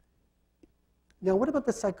 Now, what about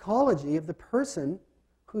the psychology of the person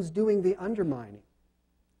who's doing the undermining?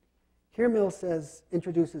 Here Mill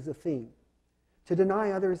introduces a theme. To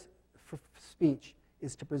deny others for speech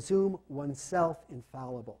is to presume oneself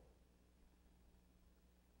infallible.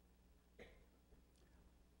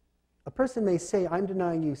 A person may say, I'm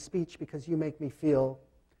denying you speech because you make me feel,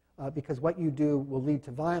 because what you do will lead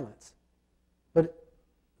to violence. But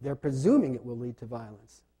they're presuming it will lead to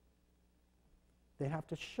violence. They have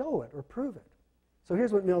to show it or prove it. So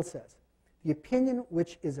here's what Mill says. The opinion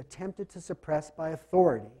which is attempted to suppress by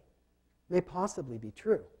authority may possibly be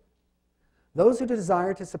true. Those who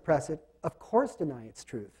desire to suppress it, of course, deny its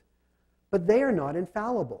truth. But they are not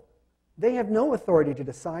infallible. They have no authority to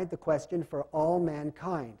decide the question for all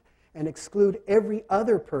mankind and exclude every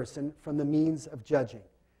other person from the means of judging.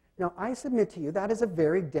 Now, I submit to you that is a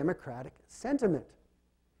very democratic sentiment.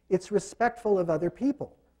 It's respectful of other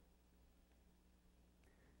people.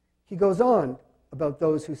 He goes on about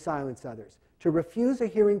those who silence others. To refuse a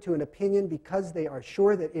hearing to an opinion because they are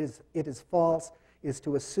sure that it is false is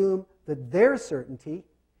to assume that their certainty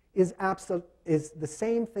is the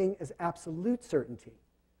same thing as absolute certainty.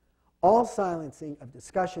 All silencing of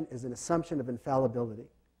discussion is an assumption of infallibility.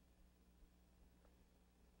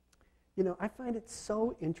 You know, I find it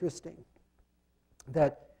so interesting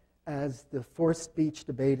that as the forced speech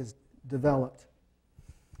debate has developed,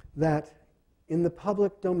 that in the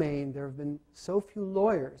public domain there have been so few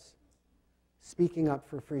lawyers speaking up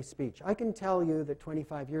for free speech. I can tell you that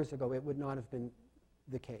 25 years ago it would not have been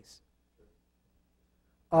the case.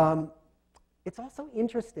 It's also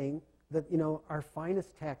interesting that, you know, our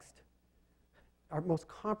finest text, our most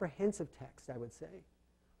comprehensive text, I would say,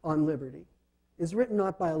 on liberty, is written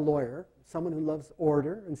not by a lawyer, someone who loves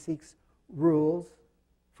order and seeks rules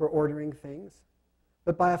for ordering things,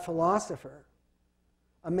 but by a philosopher,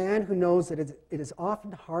 a man who knows that it is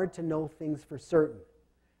often hard to know things for certain,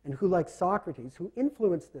 and who, like Socrates, who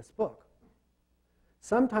influenced this book,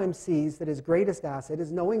 sometimes sees that his greatest asset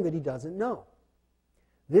is knowing that he doesn't know.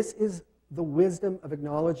 This is the wisdom of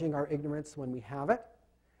acknowledging our ignorance when we have it,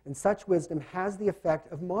 and such wisdom has the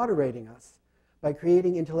effect of moderating us by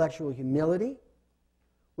creating intellectual humility,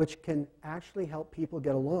 which can actually help people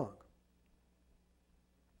get along.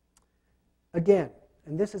 Again,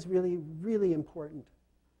 and this is really, really important,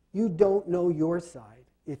 you don't know your side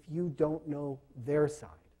if you don't know their side.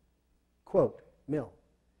 Quote, Mill,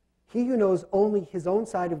 "He who knows only his own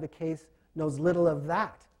side of the case knows little of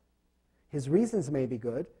that. His reasons may be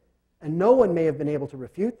good, and no one may have been able to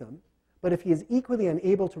refute them, but if he is equally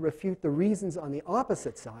unable to refute the reasons on the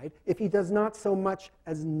opposite side, if he does not so much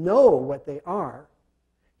as know what they are,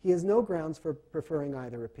 he has no grounds for preferring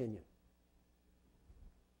either opinion."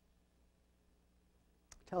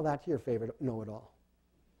 Tell that to your favorite know-it-all.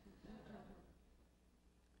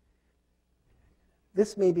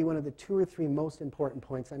 This may be one of the 2 or 3 most important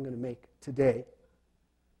points I'm going to make today.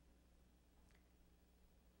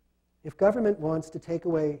 If government wants to take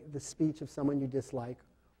away the speech of someone you dislike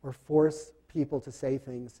or force people to say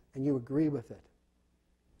things and you agree with it,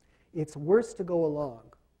 it's worse to go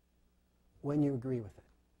along when you agree with it.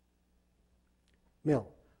 Mill,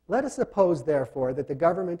 "Let us suppose, therefore, that the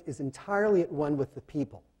government is entirely at one with the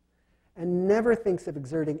people and never thinks of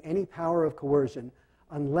exerting any power of coercion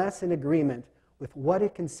unless in agreement with what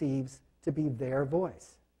it conceives to be their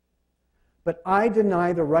voice. But I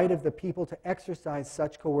deny the right of the people to exercise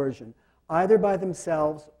such coercion, either by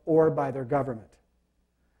themselves or by their government.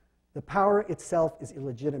 The power itself is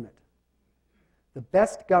illegitimate. The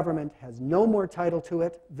best government has no more title to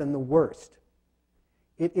it than the worst.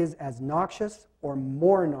 It is as noxious or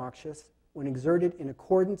more noxious when exerted in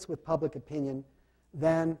accordance with public opinion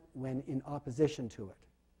than when in opposition to it."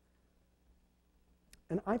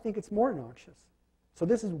 And I think it's more noxious. So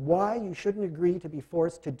this is why you shouldn't agree to be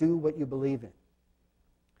forced to do what you believe in.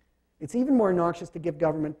 It's even more noxious to give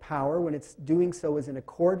government power when it's doing so is in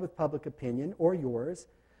accord with public opinion or yours,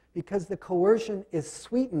 because the coercion is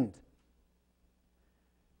sweetened,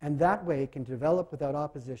 and that way it can develop without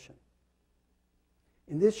opposition.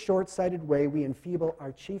 In this short-sighted way, we enfeeble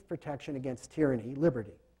our chief protection against tyranny,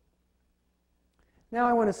 liberty. Now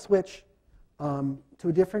I want to switch to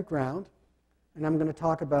a different ground, and I'm going to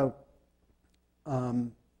talk about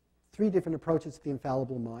 3 different approaches to the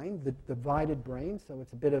infallible mind. The divided brain, so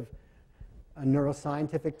it's a bit of a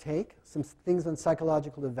neuroscientific take, some things on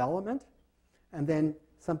psychological development, and then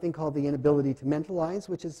something called the inability to mentalize,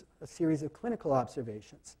 which is a series of clinical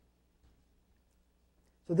observations.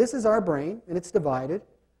 So this is our brain, and it's divided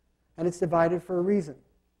for a reason.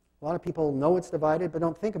 A lot of people know it's divided, but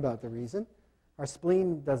don't think about the reason. Our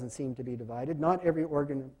spleen doesn't seem to be divided. Not every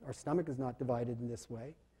organ, our stomach is not divided in this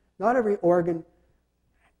way. Not every organ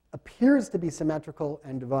appears to be symmetrical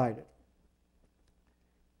and divided.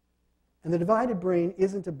 And the divided brain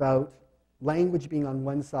isn't about language being on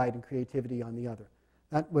one side and creativity on the other.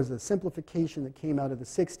 That was a simplification that came out of the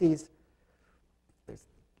 60s. There's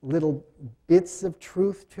little bits of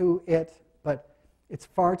truth to it, but it's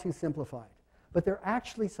far too simplified. But there are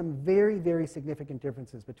actually some very, very significant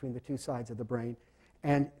differences between the 2 sides of the brain.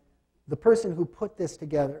 And the person who put this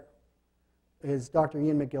together is Dr.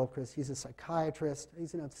 Ian McGilchrist. He's a psychiatrist.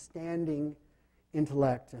 He's an outstanding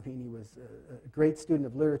intellect. I mean, he was a great student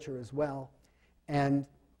of literature as well. And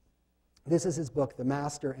this is his book, The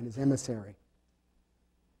Master and His Emissary.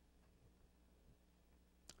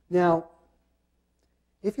 Now,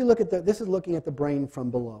 if you look at this is looking at the brain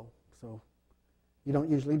from below. So you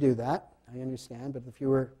don't usually do that, I understand, but if you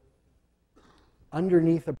were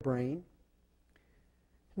underneath a brain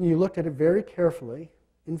and you looked at it very carefully,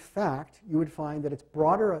 in fact, you would find that it's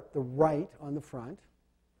broader at the right on the front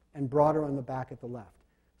and broader on the back at the left.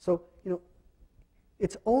 So,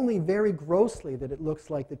 it's only very grossly that it looks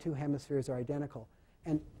like the two hemispheres are identical.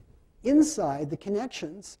 And inside, the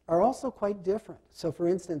connections are also quite different. So, for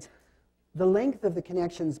instance, the length of the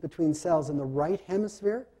connections between cells in the right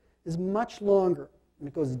hemisphere is much longer, and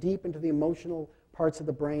it goes deep into the emotional parts of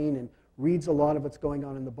the brain and reads a lot of what's going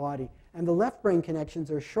on in the body. And the left brain connections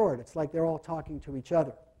are short. It's like they're all talking to each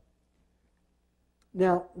other.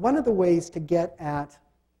 Now, one of the ways to get at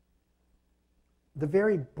the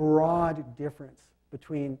very broad difference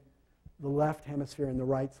between the left hemisphere and the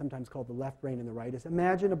right, sometimes called the left brain and the right, is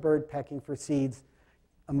imagine a bird pecking for seeds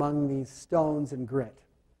among these stones and grit.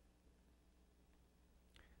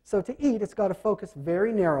 So to eat, it's got to focus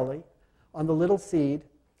very narrowly on the little seed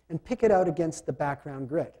and pick it out against the background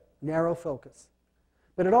grit. Narrow focus.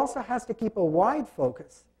 But it also has to keep a wide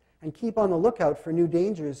focus and keep on the lookout for new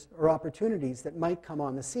dangers or opportunities that might come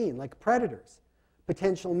on the scene, like predators,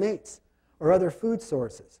 potential mates, or other food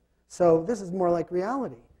sources. So this is more like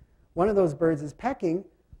reality. One of those birds is pecking,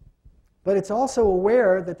 but it's also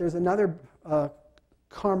aware that there's another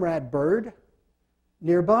comrade bird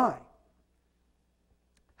nearby.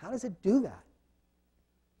 How does it do that?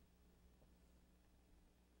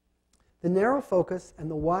 The narrow focus and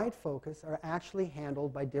the wide focus are actually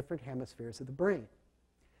handled by different hemispheres of the brain.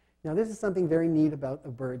 Now, this is something very neat about a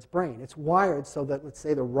bird's brain. It's wired so that, let's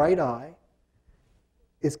say, the right eye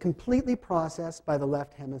is completely processed by the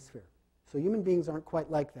left hemisphere. So human beings aren't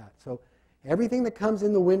quite like that. So everything that comes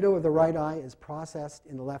in the window of the right eye is processed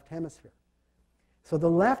in the left hemisphere. So the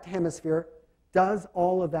left hemisphere does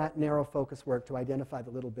all of that narrow focus work to identify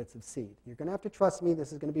the little bits of seed. You're going to have to trust me.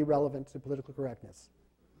 This is going to be relevant to political correctness.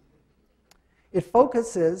 It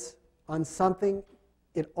focuses on something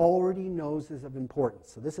it already knows is of importance.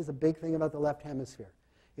 So this is a big thing about the left hemisphere.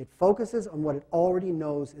 It focuses on what it already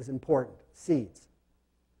knows is important, seeds.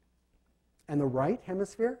 And the right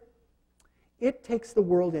hemisphere, it takes the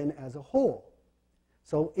world in as a whole.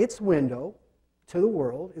 So its window to the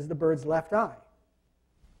world is the bird's left eye.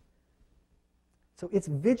 So it's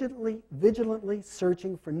vigilantly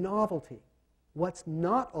searching for novelty, what's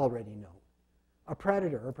not already known, a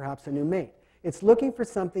predator or perhaps a new mate. It's looking for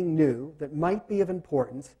something new that might be of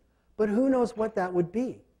importance, but who knows what that would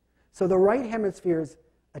be. So the right hemisphere's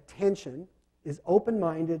attention is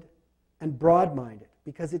open-minded and broad-minded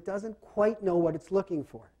because it doesn't quite know what it's looking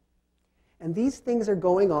for. And these things are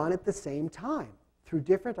going on at the same time through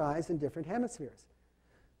different eyes and different hemispheres.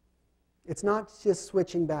 It's not just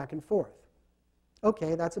switching back and forth.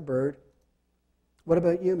 Okay, that's a bird. What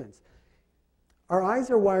about humans? Our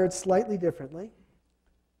eyes are wired slightly differently,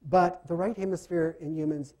 but the right hemisphere in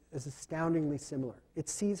humans is astoundingly similar. It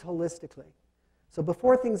sees holistically. So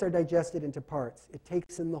before things are digested into parts, it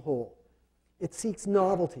takes in the whole. It seeks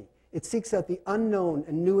novelty. It seeks out the unknown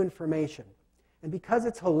and new information. And because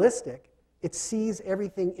it's holistic, it sees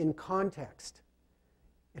everything in context.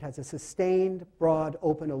 It has a sustained, broad,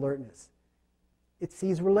 open alertness. It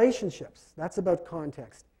sees relationships. That's about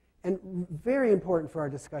context. And very important for our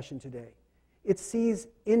discussion today. It sees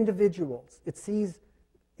individuals. It sees,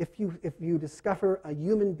 if you discover a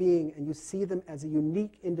human being and you see them as a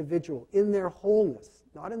unique individual in their wholeness,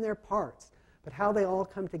 not in their parts, but how they all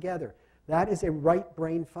come together, that is a right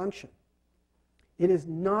brain function. It is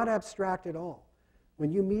not abstract at all.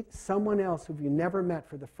 When you meet someone else who you never met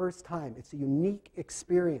for the first time, it's a unique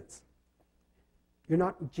experience. You're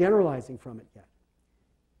not generalizing from it yet.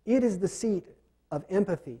 It is the seat of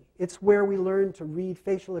empathy. It's where we learn to read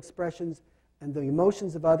facial expressions and the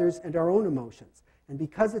emotions of others and our own emotions. And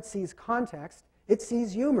because it sees context, it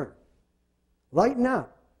sees humor. Lighten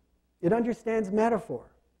up. It understands metaphor.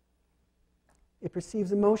 It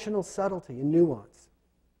perceives emotional subtlety and nuance.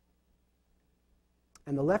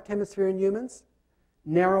 And the left hemisphere in humans,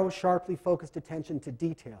 narrow, sharply focused attention to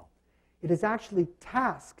detail. It is actually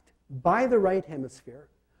tasked by the right hemisphere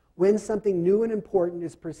when something new and important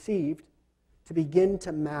is perceived to begin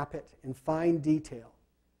to map it in fine detail.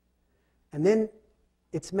 And then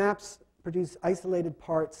its maps produce isolated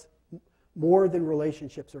parts more than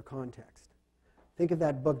relationships or context. Think of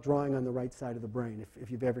that book, Drawing on the Right Side of the Brain,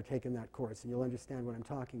 if you've ever taken that course, and you'll understand what I'm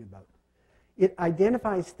talking about. It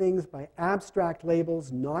identifies things by abstract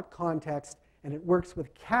labels, not context, and it works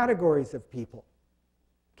with categories of people.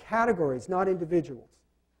 Categories, not individuals.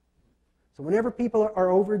 So whenever people are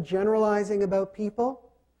overgeneralizing about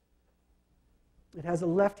people, It has a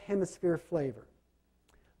left hemisphere flavor.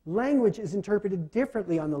 Language is interpreted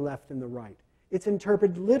differently on the left and the right. It's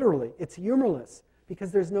interpreted literally. It's humorless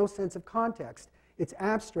because there's no sense of context. It's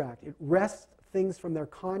abstract. It wrests things from their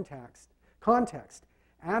context.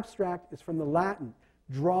 Abstract is from the Latin,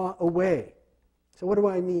 draw away. So what do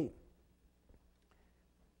I mean?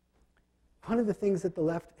 One of the things that the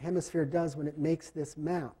left hemisphere does when it makes this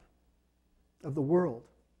map of the world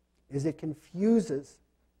is it confuses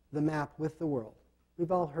the map with the world.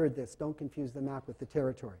 We've all heard this, don't confuse the map with the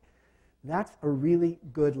territory. That's a really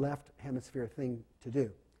good left hemisphere thing to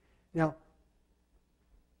do. Now,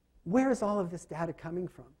 where is all of this data coming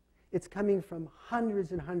from? It's coming from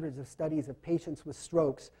hundreds and hundreds of studies of patients with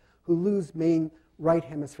strokes who lose main right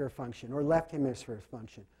hemisphere function or left hemisphere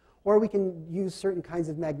function. Or we can use certain kinds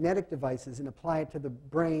of magnetic devices and apply it to the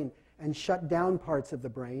brain and shut down parts of the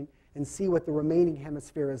brain and see what the remaining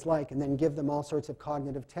hemisphere is like and then give them all sorts of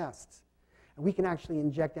cognitive tests. And we can actually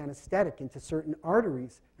inject anesthetic into certain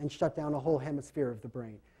arteries and shut down a whole hemisphere of the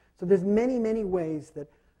brain. So there's many, many ways that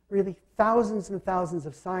really thousands and thousands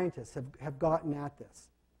of scientists have gotten at this.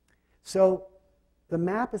 So the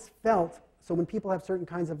map is felt, so when people have certain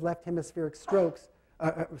kinds of left hemispheric strokes,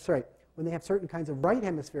 when they have certain kinds of right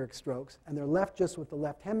hemispheric strokes and they're left just with the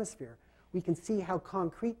left hemisphere, we can see how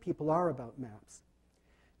concrete people are about maps.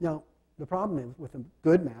 Now, the problem with a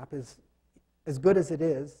good map is, as good as it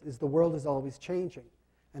is the world is always changing,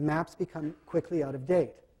 and maps become quickly out of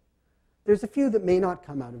date. There's a few that may not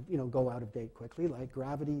come out of, go out of date quickly, like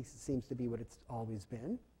gravity seems to be what it's always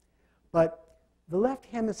been. But the left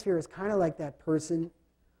hemisphere is kind of like that person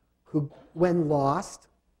who, when lost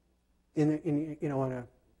on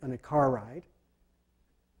a car ride,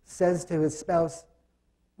 says to his spouse,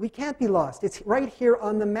 "We can't be lost. It's right here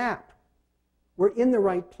on the map. We're in the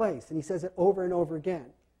right place." And he says it over and over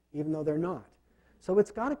again, even though they're not. So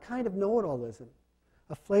it's got a kind of know-it-allism,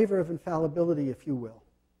 a flavor of infallibility, if you will.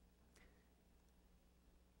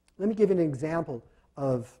 Let me give you an example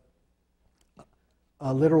of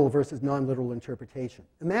a literal versus non-literal interpretation.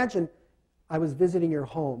 Imagine I was visiting your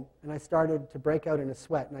home, and I started to break out in a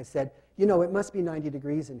sweat, and I said, it must be 90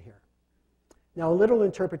 degrees in here. Now, a literal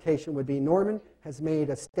interpretation would be, Norman has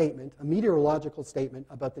made a statement, a meteorological statement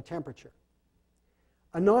about the temperature.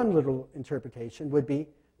 A non-literal interpretation would be,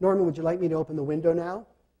 Norman, would you like me to open the window now?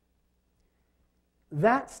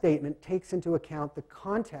 That statement takes into account the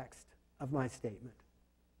context of my statement.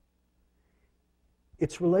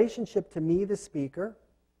 Its relationship to me, the speaker,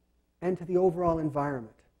 and to the overall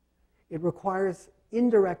environment. It requires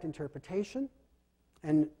indirect interpretation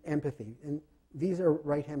and empathy. And these are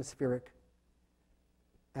right hemispheric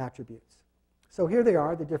attributes. So here they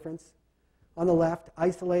are, the difference. On the left,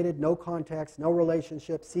 isolated, no context, no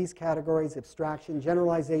relationship, sees categories, abstraction,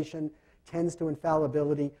 generalization, tends to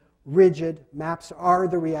infallibility, rigid, maps are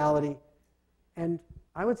the reality. And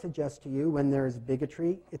I would suggest to you, when there's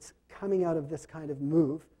bigotry, it's coming out of this kind of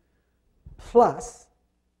move, plus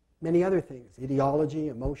many other things, ideology,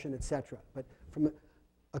 emotion, etc. But from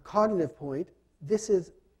a cognitive point, this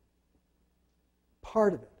is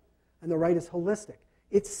part of it. And the right is holistic.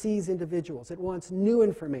 It sees individuals. It wants new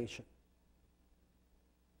information.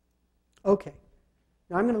 Okay.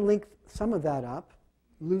 Now I'm going to link some of that up,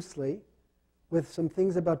 loosely, with some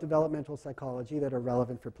things about developmental psychology that are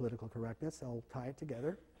relevant for political correctness. I'll tie it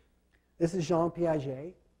together. This is Jean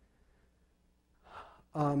Piaget,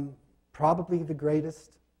 probably the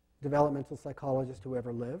greatest developmental psychologist who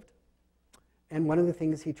ever lived. And one of the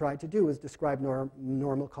things he tried to do was describe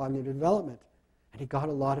normal cognitive development. And he got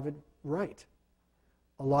a lot of it right.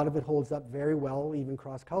 A lot of it holds up very well, even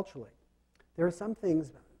cross-culturally. There are some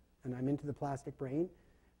things, and I'm into the plastic brain,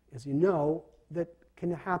 as you know, that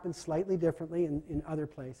can happen slightly differently in other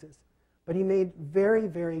places. But he made very,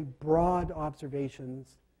 very broad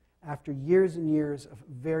observations after years and years of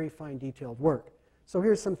very fine detailed work. So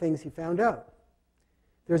here's some things he found out.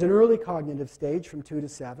 There's an early cognitive stage from 2 to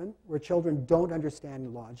 7 where children don't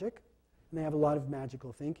understand logic, and they have a lot of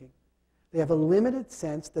magical thinking. They have a limited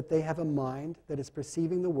sense that they have a mind that is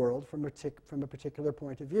perceiving the world from a particular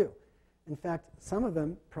point of view. In fact, some of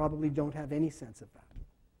them probably don't have any sense of that.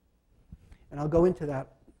 And I'll go into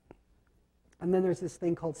that. And then there's this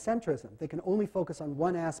thing called centrism. They can only focus on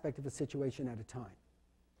one aspect of a situation at a time.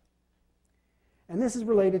 And this is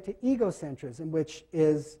related to egocentrism, which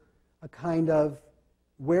is a kind of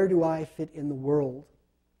where do I fit in the world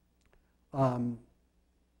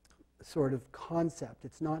sort of concept.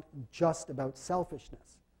 It's not just about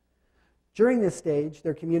selfishness. During this stage,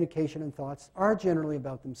 their communication and thoughts are generally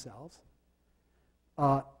about themselves.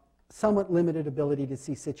 Somewhat limited ability to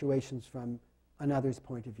see situations from another's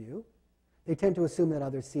point of view. They tend to assume that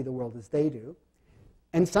others see the world as they do.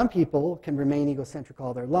 And some people can remain egocentric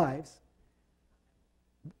all their lives.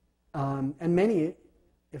 And many,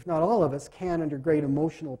 if not all of us, can, under great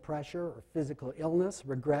emotional pressure or physical illness,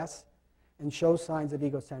 regress and show signs of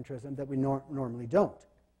egocentrism that we normally don't.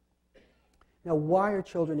 Now, why are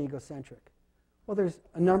children egocentric? Well, there's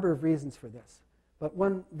a number of reasons for this. But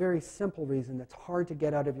one very simple reason that's hard to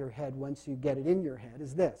get out of your head once you get it in your head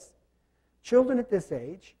is this. Children at this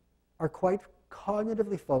age are quite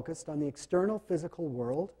cognitively focused on the external physical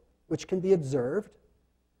world, which can be observed,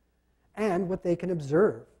 and what they can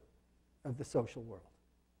observe of the social world.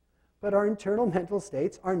 But our internal mental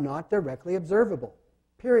states are not directly observable,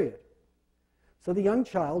 period. So the young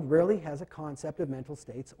child rarely has a concept of mental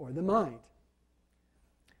states or the mind.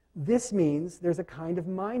 This means there's a kind of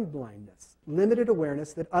mind blindness, limited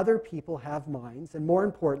awareness that other people have minds, and more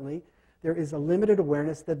importantly, there is a limited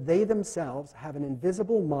awareness that they themselves have an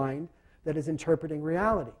invisible mind that is interpreting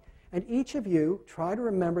reality. And each of you, try to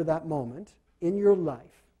remember that moment in your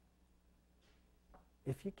life,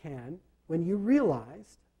 if you can, when you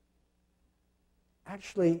realized,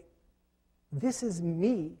 actually, this is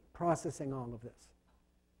me processing all of this.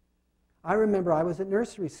 I remember I was at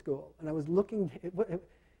nursery school, and I was looking,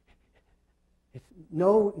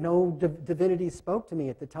 no divinity spoke to me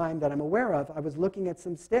at the time that I'm aware of. I was looking at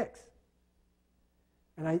some sticks.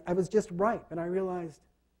 And I was just ripe, and I realized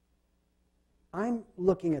I'm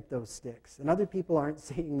looking at those sticks, and other people aren't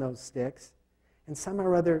seeing those sticks. And somehow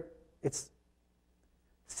or other, it's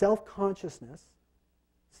self-consciousness,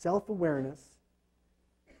 self-awareness,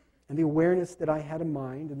 and the awareness that I had a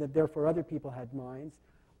mind, and that therefore other people had minds,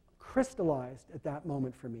 crystallized at that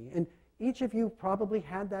moment for me. And each of you probably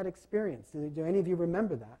had that experience. Do any of you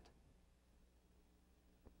remember that?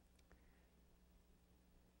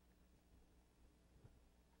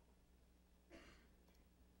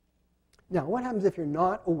 Now, what happens if you're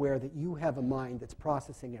not aware that you have a mind that's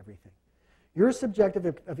processing everything? Your subjective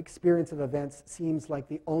experience of events seems like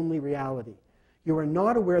the only reality. You are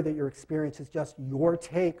not aware that your experience is just your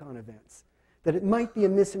take on events, that it might be a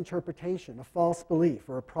misinterpretation, a false belief,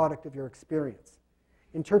 or a product of your experience.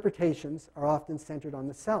 Interpretations are often centered on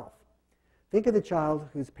the self. Think of the child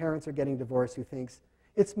whose parents are getting divorced who thinks,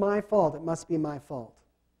 it's my fault, it must be my fault.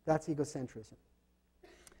 That's egocentrism.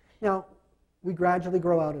 Now, we gradually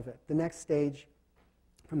grow out of it. The next stage,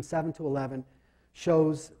 from 7 to 11,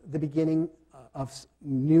 shows the beginning of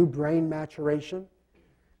new brain maturation.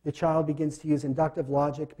 The child begins to use inductive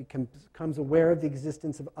logic, becomes aware of the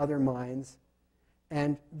existence of other minds.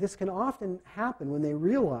 And this can often happen when they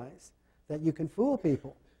realize that you can fool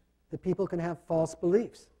people, that people can have false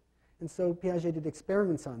beliefs. And so Piaget did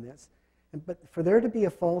experiments on this. But for there to be a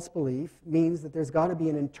false belief means that there's got to be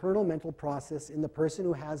an internal mental process in the person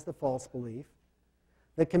who has the false belief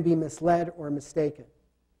that can be misled or mistaken,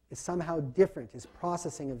 is somehow different, is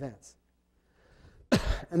processing events.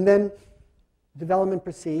 And then development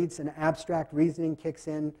proceeds and abstract reasoning kicks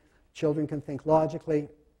in. Children can think logically.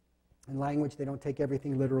 In language, they don't take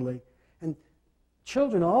everything literally. And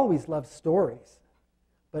children always love stories.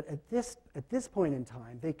 But at this point in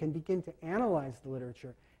time, they can begin to analyze the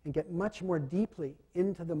literature and get much more deeply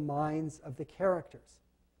into the minds of the characters.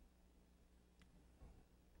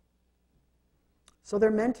 So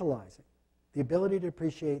they're mentalizing, the ability to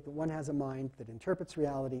appreciate that one has a mind that interprets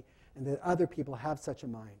reality and that other people have such a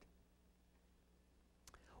mind.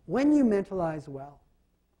 When you mentalize well,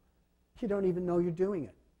 you don't even know you're doing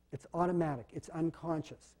it. It's automatic. It's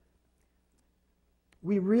unconscious.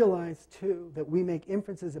 We realize, too, that we make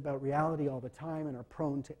inferences about reality all the time and are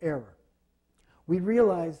prone to error. We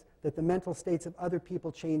realize that the mental states of other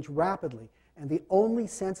people change rapidly, and the only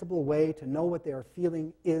sensible way to know what they are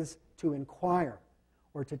feeling is to inquire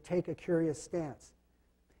or to take a curious stance.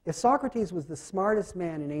 If Socrates was the smartest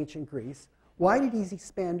man in ancient Greece, why did he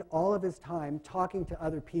spend all of his time talking to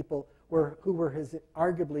other people who were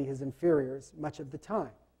arguably his inferiors much of the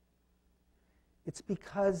time? It's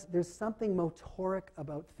because there's something motoric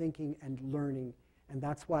about thinking and learning, and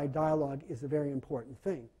that's why dialogue is a very important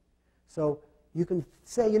thing. So you can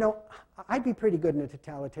say, you know, I'd be pretty good in a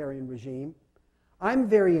totalitarian regime. I'm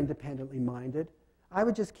very independently minded. I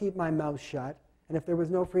would just keep my mouth shut, and if there was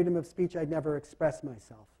no freedom of speech, I'd never express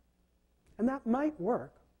myself. And that might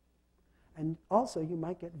work. And also, you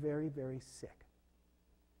might get very, very sick.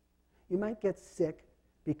 You might get sick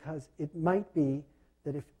because it might be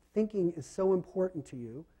that if thinking is so important to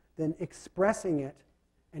you, then expressing it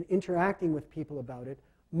and interacting with people about it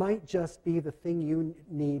might just be the thing you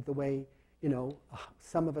need, the way, you know,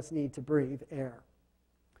 some of us need to breathe air.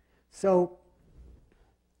 So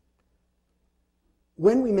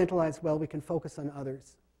when we mentalize well, we can focus on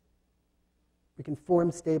others. We can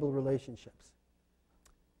form stable relationships.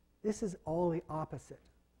 This is all the opposite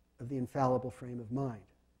of the infallible frame of mind.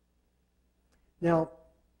 Now,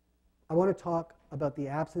 I want to talk about the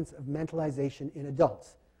absence of mentalization in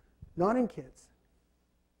adults, not in kids.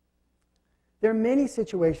 There are many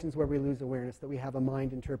situations where we lose awareness that we have a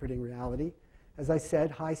mind interpreting reality. As I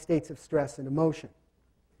said, high states of stress and emotion.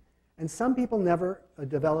 And some people never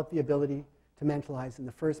develop the ability to mentalize in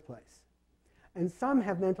the first place. And some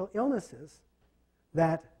have mental illnesses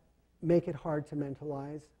that make it hard to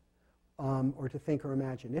mentalize or to think or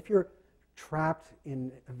imagine. If you're trapped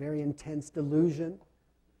in a very intense delusion,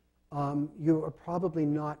 you are probably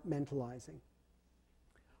not mentalizing.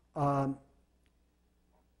 One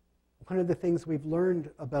of the things we've learned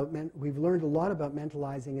a lot about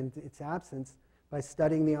mentalizing and its absence by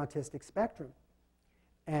studying the autistic spectrum.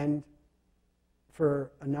 And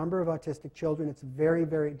for a number of autistic children, it's very,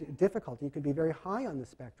 very difficult. You could be very high on the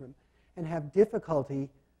spectrum and have difficulty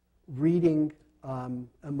reading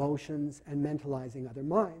emotions and mentalizing other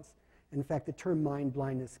minds. In fact, the term mind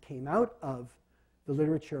blindness came out of the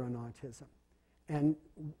literature on autism. And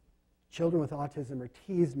children with autism are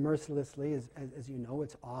teased mercilessly. As you know,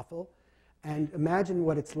 it's awful. And imagine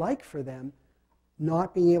what it's like for them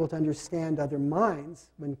not being able to understand other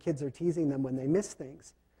minds when kids are teasing them when they miss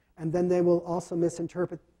things. And then they will also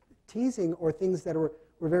misinterpret teasing or things that were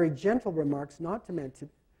very gentle remarks not meant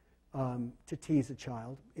to tease a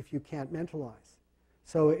child if you can't mentalize.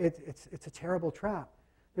 So it's a terrible trap.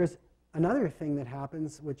 There's another thing that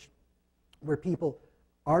happens where people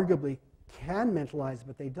arguably can mentalize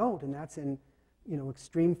but they don't, and that's in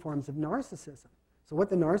extreme forms of narcissism. So what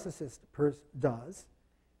the narcissist does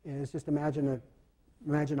is just imagine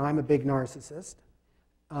I'm a big narcissist.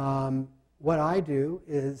 What I do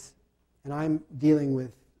is, and I'm dealing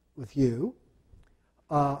with you,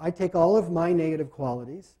 I take all of my negative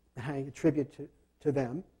qualities and I attribute to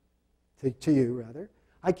them, to you rather.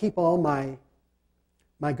 I keep all my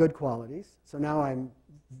good qualities, so now I'm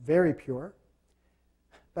very pure.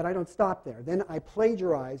 But I don't stop there. Then I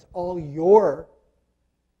plagiarize all your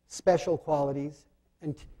special qualities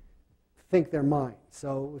and think they're mine.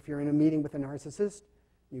 So if you're in a meeting with a narcissist,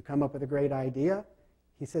 you come up with a great idea.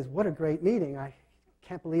 He says, "What a great meeting. I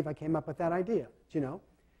can't believe I came up with that idea."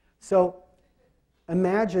 So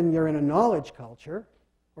imagine you're in a knowledge culture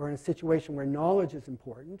or in a situation where knowledge is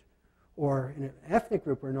important or in an ethnic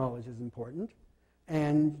group where knowledge is important,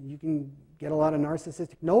 and you can get a lot of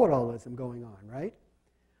narcissistic know-it-allism going on, right?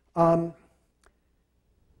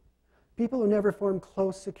 People who never form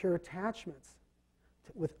close, secure attachments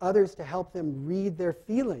with others to help them read their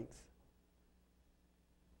feelings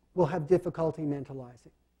will have difficulty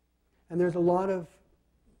mentalizing. And there's a lot of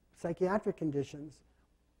psychiatric conditions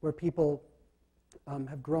where people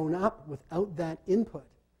have grown up without that input.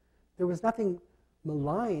 There was nothing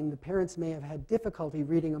malign. The parents may have had difficulty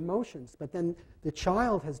reading emotions, but then the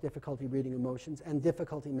child has difficulty reading emotions and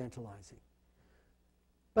difficulty mentalizing.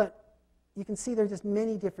 But you can see there are just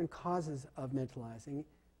many different causes of mentalizing.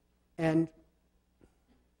 And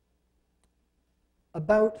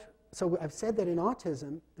so I've said that in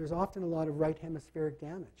autism, there's often a lot of right hemispheric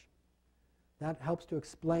damage. That helps to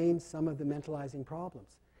explain some of the mentalizing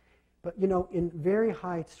problems. But in very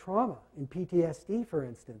high trauma, in PTSD for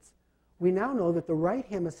instance, we now know that the right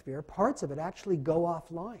hemisphere, parts of it actually go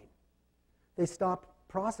offline. They stop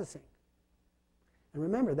processing. And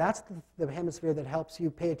remember, that's the hemisphere that helps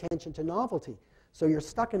you pay attention to novelty. So you're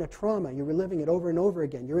stuck in a trauma, you're reliving it over and over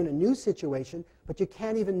again. You're in a new situation, but you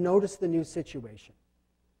can't even notice the new situation.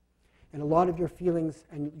 And a lot of your feelings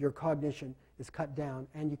and your cognition is cut down,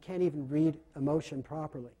 and you can't even read emotion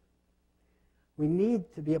properly. We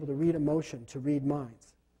need to be able to read emotion to read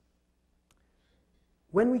minds.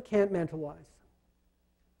 When we can't mentalize,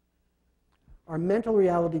 our mental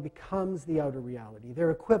reality becomes the outer reality.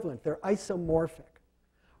 They're equivalent, they're isomorphic.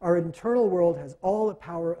 Our internal world has all the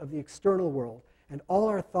power of the external world, and all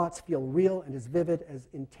our thoughts feel real and as vivid as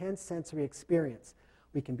intense sensory experience.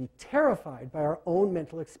 We can be terrified by our own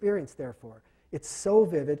mental experience, therefore. It's so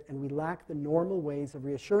vivid, and we lack the normal ways of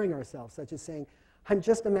reassuring ourselves, such as saying, "I'm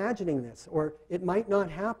just imagining this," or "it might not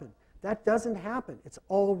happen." That doesn't happen. It's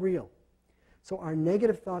all real. So our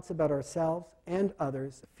negative thoughts about ourselves and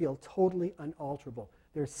others feel totally unalterable.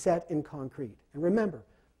 They're set in concrete. And remember,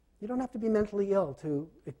 you don't have to be mentally ill to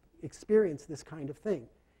experience this kind of thing.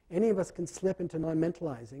 Any of us can slip into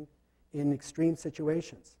non-mentalizing in extreme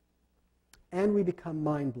situations. And we become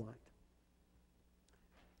mind blind.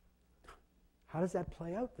 How does that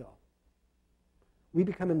play out, though? We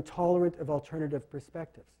become intolerant of alternative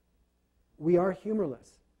perspectives. We are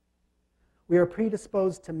humorless. We are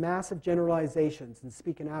predisposed to massive generalizations and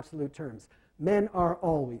speak in absolute terms. Men are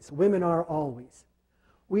always, women are always.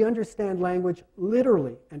 We understand language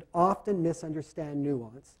literally and often misunderstand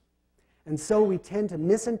nuance. And so we tend to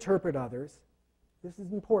misinterpret others. This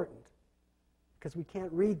is important because we can't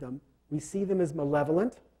read them. We see them as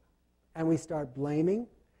malevolent, and we start blaming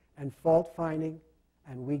and fault-finding,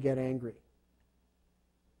 and we get angry.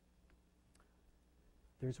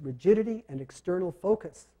 There's rigidity and external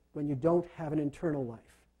focus when you don't have an internal life.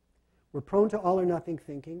 We're prone to all-or-nothing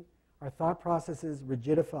thinking. Our thought processes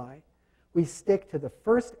rigidify. We stick to the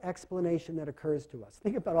first explanation that occurs to us.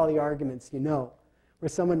 Think about all the arguments you know, where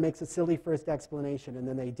someone makes a silly first explanation and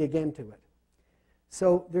then they dig into it.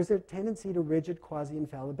 So there's a tendency to rigid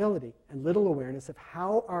quasi-infallibility and little awareness of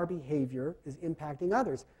how our behavior is impacting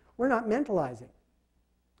others. We're not mentalizing.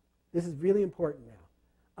 This is really important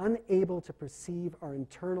now. Unable to perceive our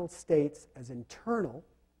internal states as internal,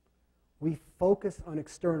 we focus on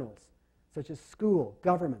externals, such as school,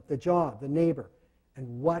 government, the job, the neighbor,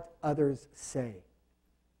 and what others say.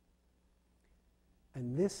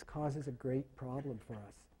 And this causes a great problem for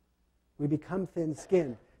us. We become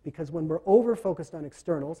thin-skinned because when we're over-focused on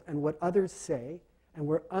externals and what others say, and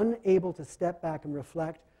we're unable to step back and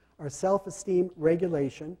reflect, our self-esteem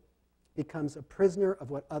regulation becomes a prisoner of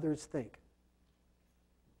what others think.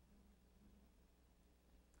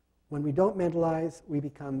 When we don't mentalize, we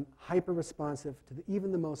become hyper-responsive to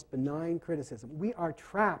even the most benign criticism. We are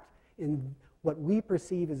trapped in what we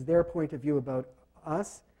perceive as their point of view about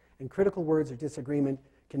us, and critical words or disagreement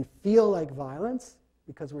can feel like violence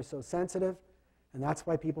because we're so sensitive, and that's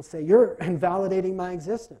why people say, "You're invalidating my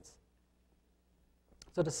existence."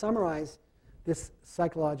 So to summarize this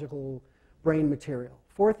psychological brain material,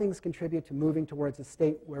 4 things contribute to moving towards a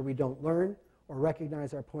state where we don't learn or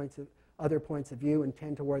recognize our other points of view and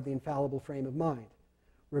tend toward the infallible frame of mind.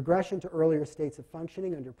 Regression to earlier states of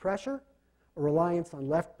functioning under pressure, a reliance on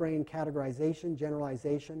left brain categorization,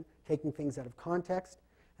 generalization, taking things out of context.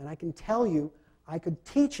 And I can tell you, I could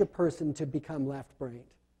teach a person to become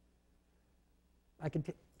left-brained. I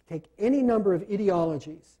could take any number of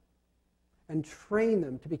ideologies and train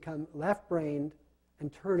them to become left-brained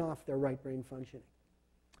and turn off their right brain functioning.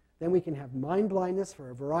 Then we can have mind blindness for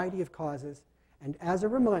a variety of causes. And as a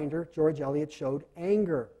reminder, George Eliot showed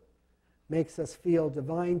anger makes us feel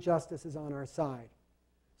divine justice is on our side.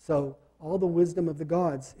 So all the wisdom of the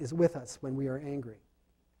gods is with us when we are angry.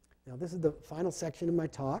 Now, this is the final section of my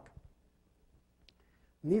talk.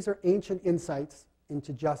 And these are ancient insights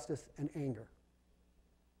into justice and anger.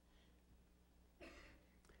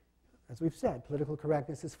 As we've said, political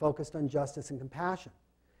correctness is focused on justice and compassion.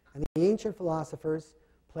 And the ancient philosophers,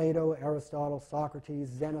 Plato, Aristotle, Socrates,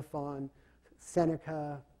 Xenophon,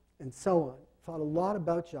 Seneca, and so on, thought a lot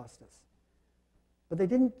about justice. But they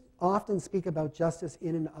didn't often speak about justice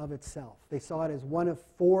in and of itself. They saw it as one of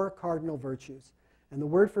 4 cardinal virtues. And the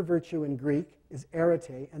word for virtue in Greek is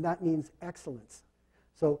arete, and that means excellence.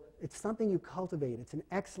 So it's something you cultivate. It's an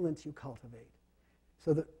excellence you cultivate.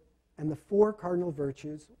 And the 4 cardinal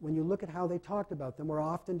virtues, when you look at how they talked about them, were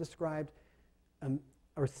often described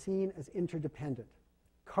or seen as interdependent.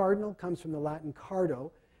 Cardinal comes from the Latin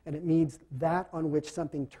cardo, and it means that on which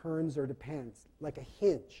something turns or depends, like a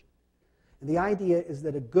hinge. And the idea is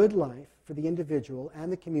that a good life for the individual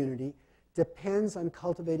and the community depends on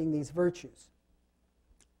cultivating these virtues.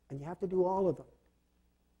 And you have to do all of them.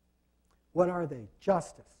 What are they?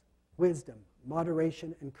 Justice, wisdom,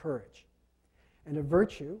 moderation, and courage. And a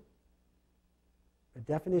virtue, a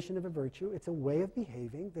definition of a virtue, it's a way of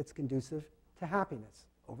behaving that's conducive to happiness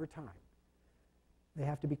over time. They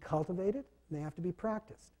have to be cultivated, and they have to be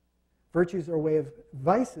practiced. Vices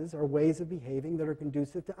are ways of behaving that are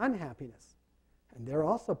conducive to unhappiness, and they're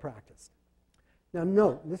also practiced. Now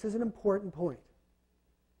note, this is an important point.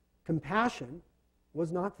 Compassion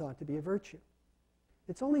was not thought to be a virtue.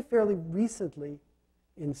 It's only fairly recently,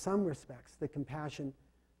 in some respects, that compassion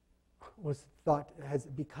was thought has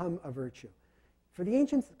become a virtue. For the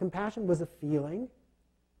ancients, compassion was a feeling,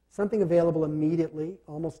 something available immediately,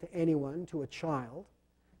 almost to anyone, to a child.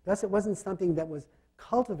 Thus, it wasn't something that was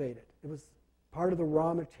cultivated. It was part of the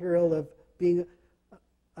raw material of being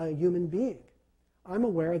a human being. I'm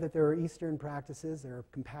aware that there are Eastern practices, there are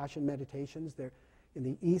compassion meditations. In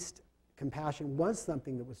the East, compassion was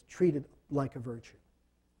something that was treated like a virtue.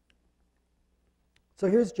 So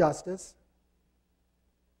here's justice.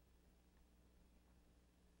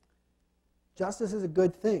 Justice is a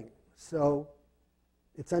good thing, so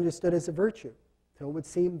it's understood as a virtue. So it would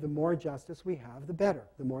seem the more justice we have, the better,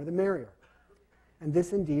 the more the merrier. And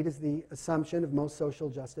this indeed is the assumption of most social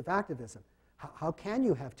justice activism. How can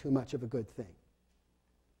you have too much of a good thing?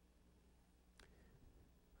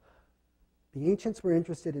 The ancients were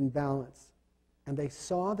interested in balance. And they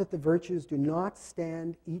saw that the virtues do not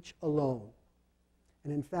stand each alone.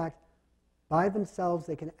 And in fact, by themselves,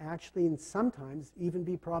 they can actually and sometimes even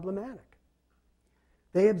be problematic.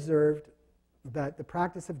 They observed that the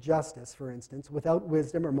practice of justice, for instance, without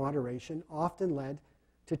wisdom or moderation, often led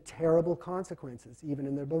to terrible consequences, even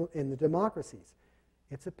in the democracies.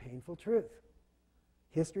 It's a painful truth.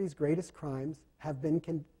 History's greatest crimes have been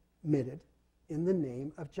committed in the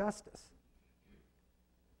name of justice.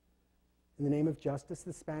 In the name of justice,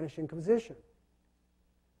 the Spanish Inquisition.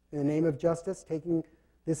 In the name of justice, taking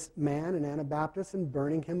this man, an Anabaptist, and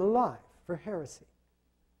burning him alive for heresy.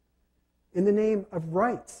 In the name of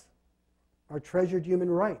rights, our treasured human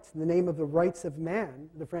rights. In the name of the rights of man,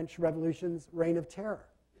 the French Revolution's reign of terror.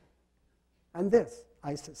 And this,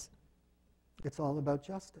 ISIS. It's all about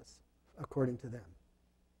justice, according to them.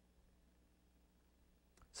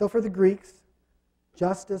 So for the Greeks,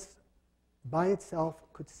 justice by itself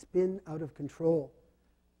could spin out of control,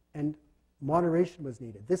 and moderation was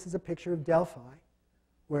needed. This is a picture of Delphi,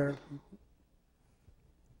 where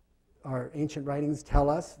our ancient writings tell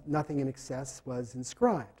us nothing in excess was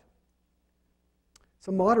inscribed.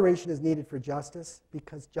 So moderation is needed for justice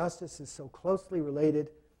because justice is so closely related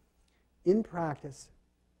in practice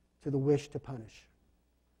to the wish to punish.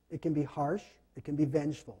 It can be harsh, it can be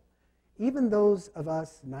vengeful. Even those of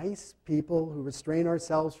us nice people who restrain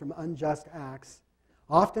ourselves from unjust acts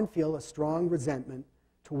often feel a strong resentment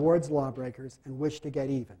towards lawbreakers and wish to get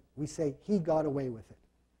even. We say, he got away with it.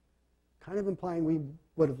 Kind of implying we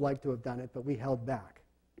would have liked to have done it, but we held back.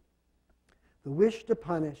 The wish to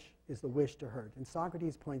punish is the wish to hurt. And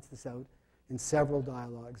Socrates points this out in several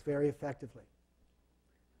dialogues very effectively.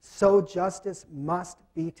 So justice must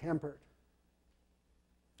be tempered.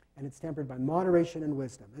 And it's tempered by moderation and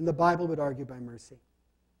wisdom. And the Bible would argue by mercy.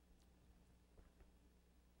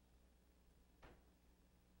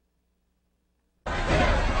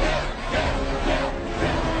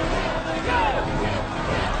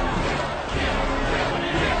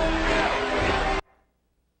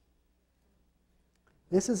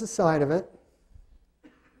 This is a side of it.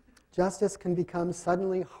 Justice can become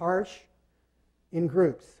suddenly harsh in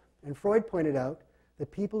groups. And Freud pointed out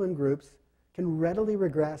that people in groups can readily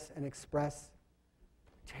regress and express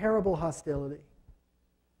terrible hostility.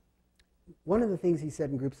 One of the things he said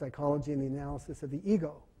in group psychology and the analysis of the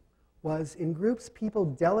ego was in groups, people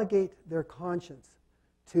delegate their conscience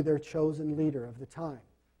to their chosen leader of the time.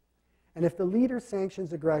 And if the leader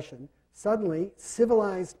sanctions aggression, suddenly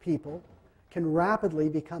civilized people can rapidly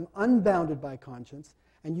become unbounded by conscience,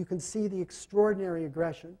 and you can see the extraordinary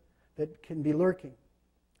aggression that can be lurking.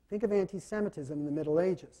 Think of anti-Semitism in the Middle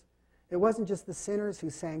Ages. It wasn't just the sinners who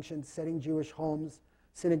sanctioned setting Jewish homes,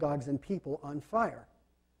 synagogues, and people on fire,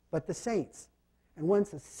 but the saints. And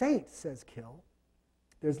once a saint says kill,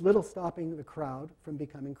 there's little stopping the crowd from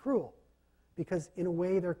becoming cruel, because in a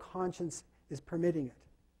way their conscience is permitting it.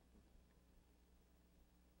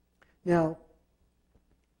 Now,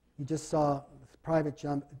 you just saw private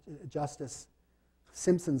justice,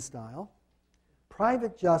 Simpson style.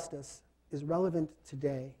 Private justice is relevant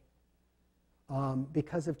today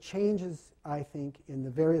because of changes, I think, in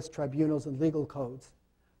the various tribunals and legal codes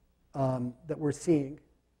that we're seeing,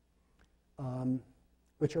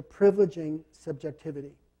 which are privileging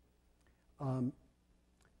subjectivity.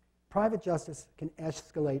 Private justice can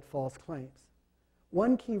escalate false claims.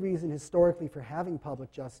 One key reason historically for having a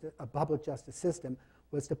public justice system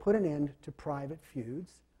was to put an end to private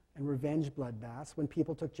feuds and revenge bloodbaths when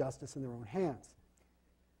people took justice in their own hands.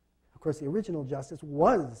 Of course, the original justice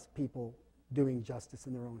was people doing justice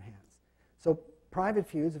in their own hands. So private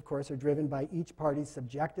feuds, of course, are driven by each party's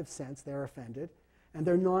subjective sense they're offended and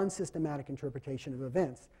their non-systematic interpretation of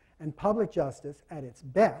events. And public justice, at its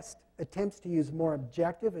best, attempts to use more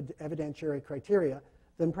objective evidentiary criteria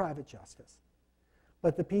than private justice.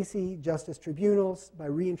 But the PC justice tribunals, by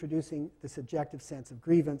reintroducing the subjective sense of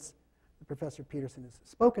grievance that Professor Peterson has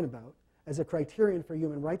spoken about as a criterion for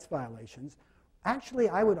human rights violations, actually,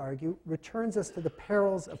 I would argue, returns us to the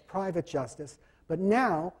perils of private justice, but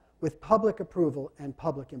now with public approval and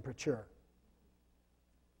public imprimatur.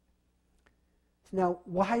 So now,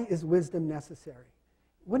 why is wisdom necessary?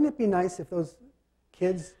 Wouldn't it be nice if those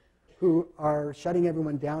kids who are shutting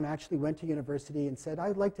everyone down actually went to university and said,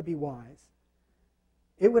 I'd like to be wise?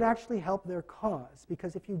 It would actually help their cause,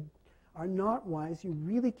 because if you are not wise, you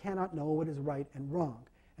really cannot know what is right and wrong.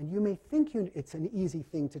 And you may think it's an easy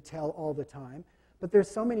thing to tell all the time, but there's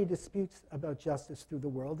so many disputes about justice through the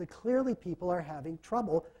world that clearly people are having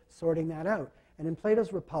trouble sorting that out. And in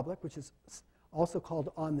Plato's Republic, which is also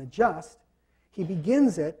called On the Just, he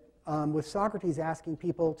begins it with Socrates asking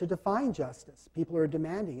people to define justice. People who are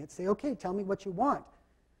demanding it say, okay, tell me what you want.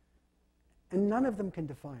 And none of them can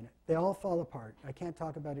define it. They all fall apart. I can't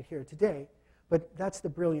talk about it here today, but that's the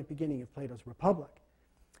brilliant beginning of Plato's Republic.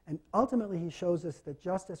 And ultimately, he shows us that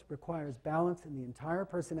justice requires balance in the entire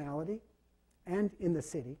personality and in the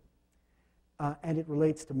city, and it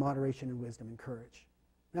relates to moderation and wisdom and courage.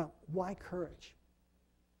 Now, why courage?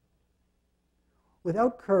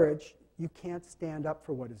 Without courage, you can't stand up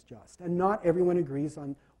for what is just. And not everyone agrees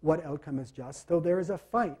on what outcome is just, though there is a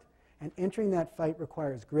fight. And entering that fight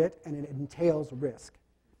requires grit, and it entails risk.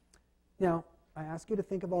 Now, I ask you to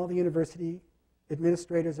think of all the university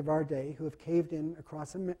administrators of our day who have caved in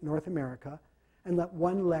across North America and let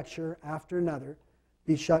one lecture after another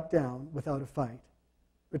be shut down without a fight,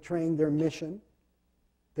 betraying their mission,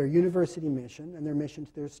 their university mission, and their mission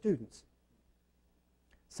to their students.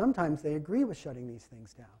 Sometimes they agree with shutting these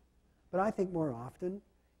things down, but I think more often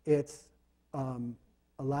it's a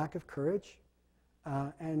lack of courage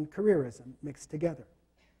and careerism mixed together.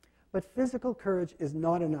 But physical courage is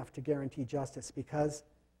not enough to guarantee justice because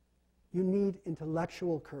you need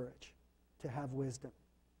intellectual courage to have wisdom.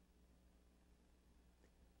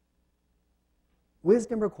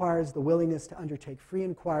 Wisdom requires the willingness to undertake free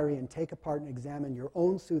inquiry and take apart and examine your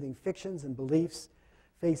own soothing fictions and beliefs,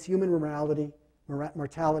 face human mortality,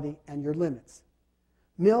 and your limits.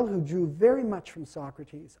 Mill, who drew very much from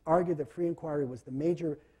Socrates, argued that free inquiry was the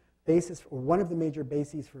major basis, or one of the major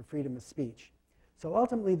bases for freedom of speech. So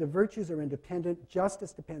ultimately, the virtues are independent.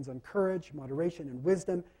 Justice depends on courage, moderation, and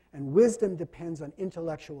wisdom depends on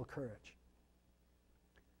intellectual courage.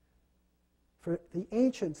 For the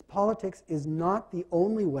ancients, politics is not the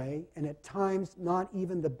only way, and at times not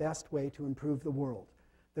even the best way to improve the world.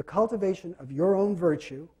 The cultivation of your own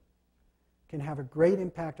virtue can have a great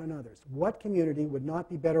impact on others. What community would not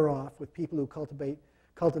be better off with people who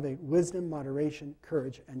cultivate wisdom, moderation,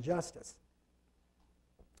 courage, and justice?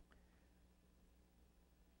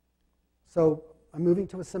 So I'm moving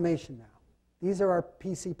to a summation now. These are our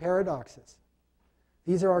PC paradoxes.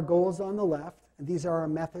 These are our goals on the left, and these are our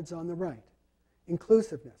methods on the right.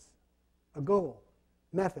 Inclusiveness, a goal.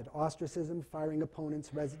 Method, ostracism, firing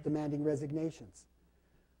opponents, demanding resignations.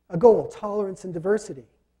 A goal, tolerance and diversity.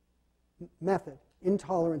 Method,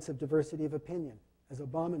 intolerance of diversity of opinion, as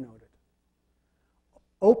Obama noted.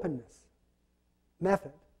 Openness.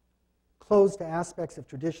 Method, closed to aspects of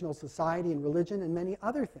traditional society and religion and many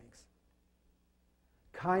other things.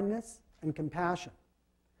 Kindness and compassion.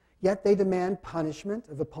 Yet they demand punishment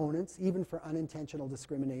of opponents, even for unintentional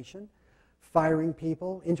discrimination, firing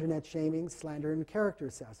people, internet shaming, slander, and character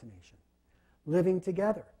assassination. Living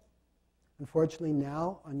together. Unfortunately,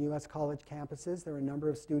 now on U.S. college campuses, there are a number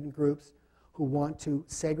of student groups who want to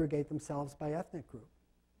segregate themselves by ethnic group.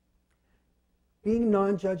 Being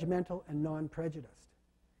non-judgmental and non-prejudiced,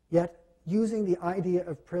 yet using the idea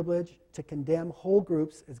of privilege to condemn whole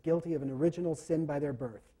groups as guilty of an original sin by their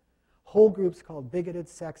birth. Whole groups called bigoted,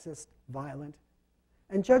 sexist, violent,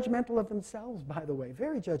 and judgmental of themselves, by the way,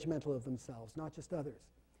 very judgmental of themselves, not just others.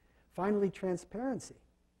 Finally, transparency,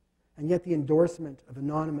 and yet the endorsement of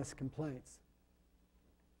anonymous complaints.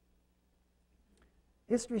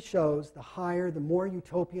 History shows the higher, the more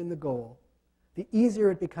utopian the goal, the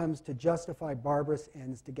easier it becomes to justify barbarous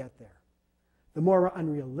ends to get there. The more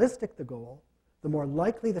unrealistic the goal, the more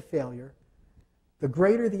likely the failure, the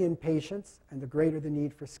greater the impatience, and the greater the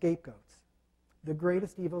need for scapegoats. The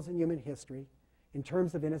greatest evils in human history, in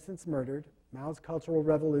terms of innocents murdered, Mao's Cultural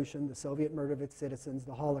Revolution, the Soviet murder of its citizens,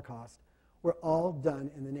 the Holocaust, were all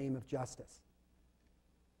done in the name of justice.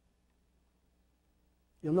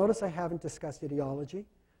 You'll notice I haven't discussed ideology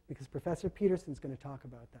because Professor Peterson is going to talk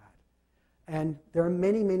about that. And there are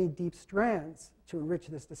many, many deep strands to enrich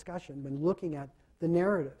this discussion when looking at the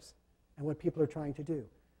narratives and what people are trying to do.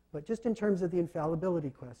 But just in terms of the infallibility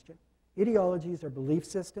question, ideologies are belief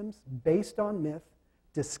systems based on myth,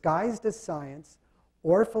 disguised as science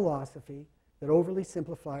or philosophy that overly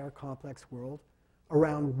simplify our complex world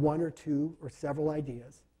around one or two or several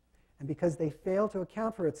ideas. And because they fail to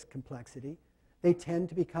account for its complexity, they tend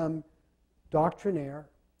to become doctrinaire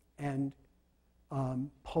and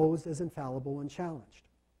posed as infallible when challenged.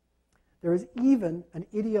 There is even an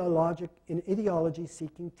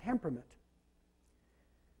ideology-seeking temperament.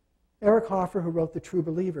 Eric Hoffer, who wrote The True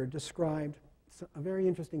Believer, described a very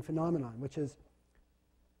interesting phenomenon, which is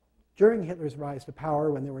during Hitler's rise to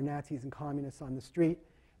power, when there were Nazis and communists on the street,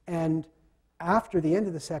 and after the end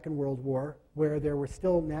of the Second World War, where there were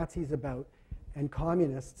still Nazis about and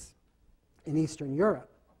communists in Eastern Europe,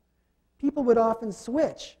 people would often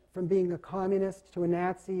switch from being a communist to a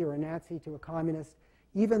Nazi or a Nazi to a communist,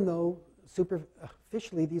 even though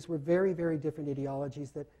superficially, these were very, very different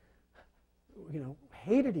ideologies that,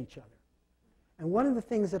 hated each other. And one of the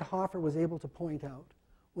things that Hoffer was able to point out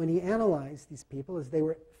when he analyzed these people is they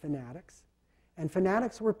were fanatics. And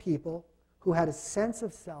fanatics were people who had a sense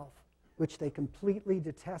of self which they completely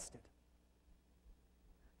detested.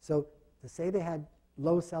 So to say they had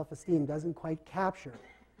low self-esteem doesn't quite capture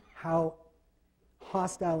how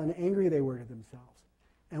hostile and angry they were to themselves.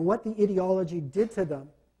 And what the ideology did to them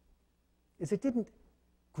is it didn't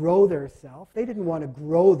grow their self. They didn't want to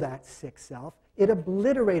grow that sick self. It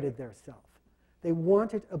obliterated their self. They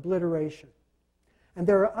wanted obliteration. And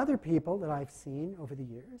there are other people that I've seen over the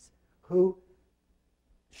years who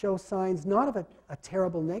show signs not of a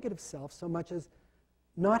terrible negative self so much as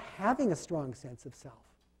not having a strong sense of self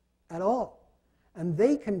at all. And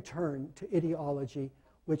they can turn to ideology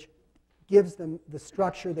which gives them the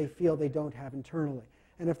structure they feel they don't have internally.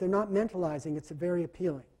 And if they're not mentalizing, it's very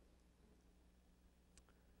appealing.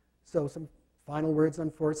 So some final words on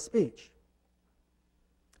forced speech.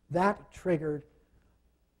 That triggered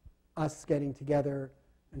us getting together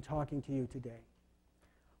and talking to you today.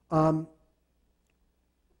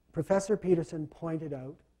 Professor Peterson pointed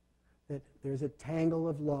out that there's a tangle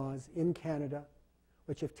of laws in Canada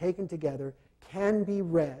which, if taken together, can be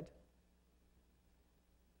read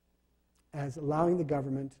as allowing the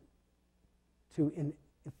government to,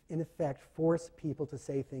 in effect, force people to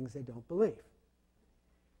say things they don't believe.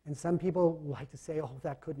 And some people like to say, oh,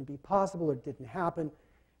 that couldn't be possible, or it didn't happen.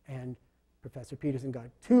 And Professor Peterson got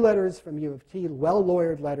 2 letters from U of T,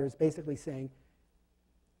 well-lawyered letters, basically saying,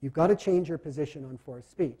 you've got to change your position on forced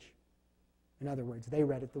speech. In other words, they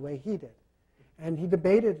read it the way he did. And he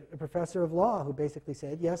debated a professor of law who basically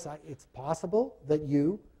said, yes, it's possible that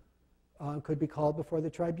you could be called before the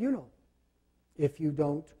tribunal if you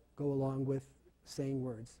don't go along with saying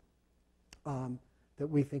words that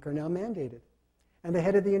we think are now mandated. And the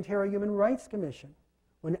head of the Ontario Human Rights Commission,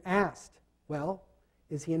 when asked, well,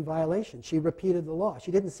 is he in violation? She repeated the law.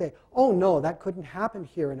 She didn't say, oh, no, that couldn't happen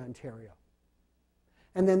here in Ontario.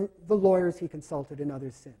 And then the lawyers he consulted and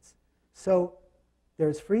others since. So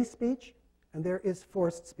there's free speech and there is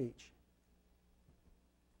forced speech.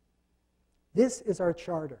 This is our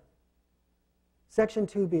charter. Section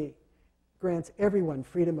 2B grants everyone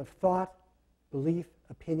freedom of thought, belief,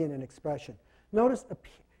 opinion, and expression. Notice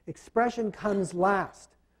expression comes last.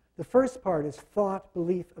 The first part is thought,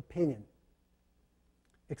 belief, opinion.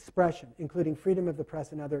 Expression, including freedom of the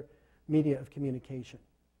press and other media of communication.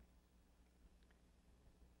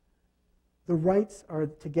 The rights are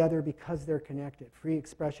together because they're connected. Free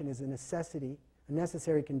expression is a necessity, a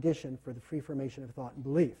necessary condition for the free formation of thought and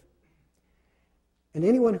belief. And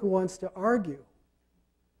anyone who wants to argue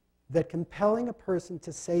that compelling a person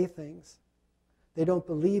to say things they don't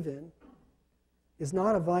believe in is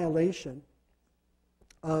not a violation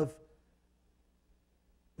of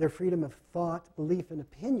their freedom of thought, belief, and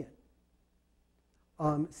opinion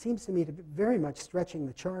seems to me to be very much stretching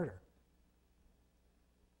the charter.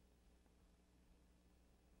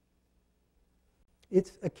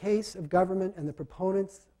 It's a case of government and the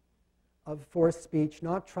proponents of forced speech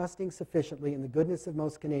not trusting sufficiently in the goodness of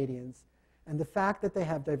most Canadians and the fact that they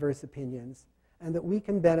have diverse opinions and that we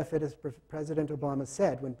can benefit, as President Obama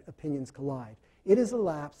said, when opinions collide. It is a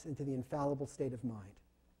lapse into the infallible state of mind.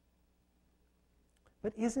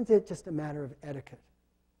 But isn't it just a matter of etiquette?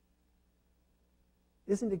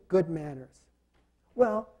 Isn't it good manners?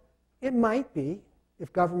 Well, it might be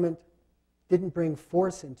if government didn't bring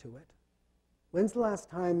force into it. When's the last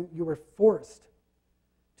time you were forced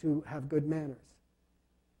to have good manners?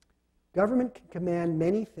 Government can command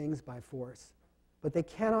many things by force, but they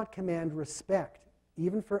cannot command respect,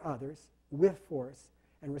 even for others, with force.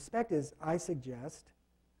 And respect is, I suggest,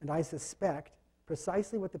 and I suspect,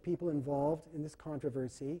 precisely what the people involved in this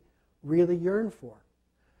controversy really yearn for.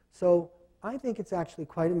 So I think it's actually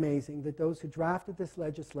quite amazing that those who drafted this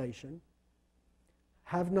legislation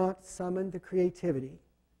have not summoned the creativity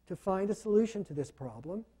to find a solution to this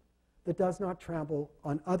problem that does not trample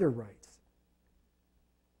on other rights.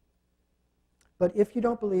 But if you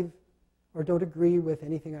don't believe or don't agree with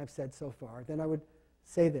anything I've said so far, then I would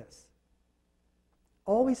say this.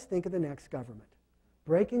 Always think of the next government.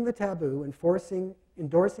 Breaking the taboo,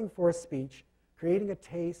 endorsing forced speech, creating a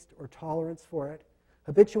taste or tolerance for it,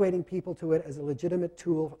 habituating people to it as a legitimate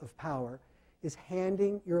tool of power, is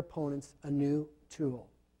handing your opponents a new tool,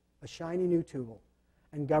 a shiny new tool.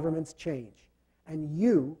 And governments change. And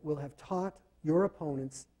you will have taught your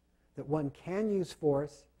opponents that one can use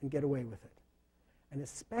force and get away with it. And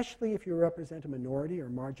especially if you represent a minority or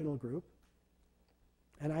marginal group,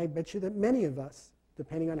 and I bet you that many of us,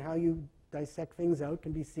 depending on how you dissect things out,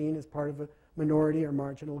 can be seen as part of a minority or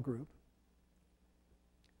marginal group.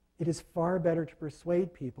 It is far better to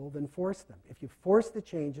persuade people than force them. If you force the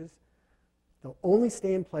changes, they'll only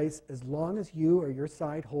stay in place as long as you or your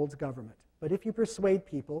side holds government. But if you persuade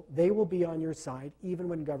people, they will be on your side even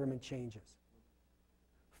when government changes.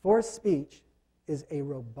 Forced speech is a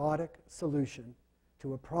robotic solution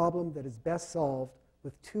to a problem that is best solved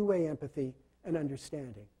with two-way empathy and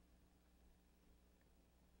understanding.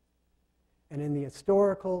 And in the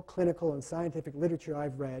historical, clinical, and scientific literature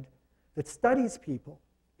I've read that studies people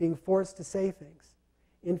being forced to say things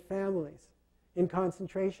in families, in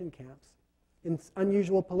concentration camps, in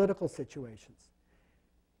unusual political situations.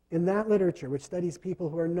 In that literature, which studies people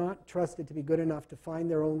who are not trusted to be good enough to find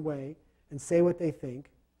their own way and say what they think,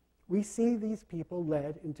 we see these people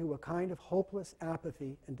led into a kind of hopeless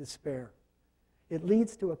apathy and despair. It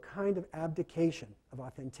leads to a kind of abdication of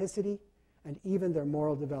authenticity and even their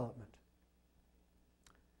moral development.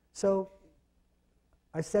 So,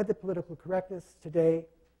 I said that political correctness today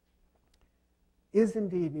is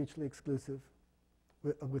indeed mutually exclusive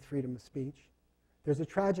with freedom of speech. There's a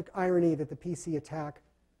tragic irony that the PC attack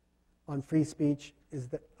on free speech is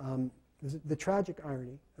that the tragic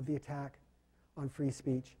irony of the attack on free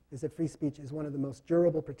speech is that free speech is one of the most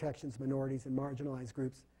durable protections minorities and marginalized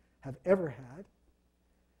groups have ever had.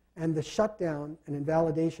 And the shutdown and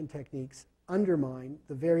invalidation techniques undermine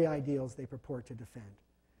the very ideals they purport to defend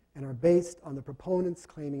and are based on the proponents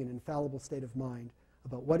claiming an infallible state of mind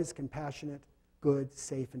about what is compassionate, good,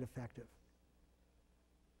 safe, and effective.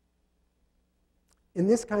 In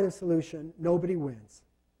this kind of solution, nobody wins.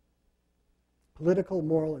 Political,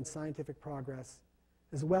 moral, and scientific progress,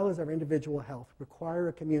 as well as our individual health, require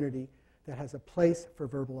a community that has a place for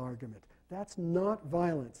verbal argument. That's not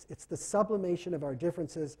violence. It's the sublimation of our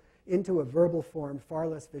differences into a verbal form far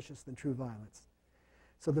less vicious than true violence.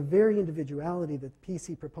 So the very individuality that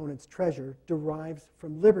PC proponents treasure derives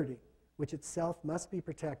from liberty, which itself must be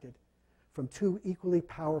protected from two equally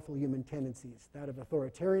powerful human tendencies, that of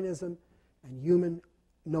authoritarianism and human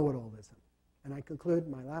know-it-allism. And I conclude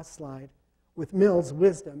my last slide with Mill's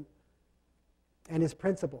wisdom and his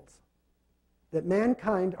principles, that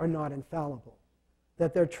mankind are not infallible,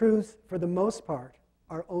 that their truths, for the most part,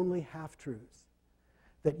 are only half-truths,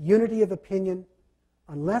 that unity of opinion,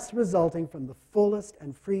 unless resulting from the fullest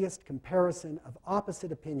and freest comparison of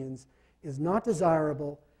opposite opinions, is not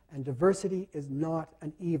desirable, and diversity is not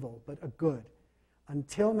an evil, but a good,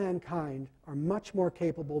 until mankind are much more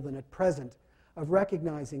capable than at present of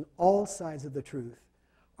recognizing all sides of the truth,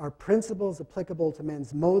 are principles applicable to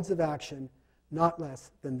men's modes of action, not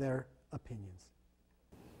less than their opinions.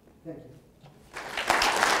 Thank you.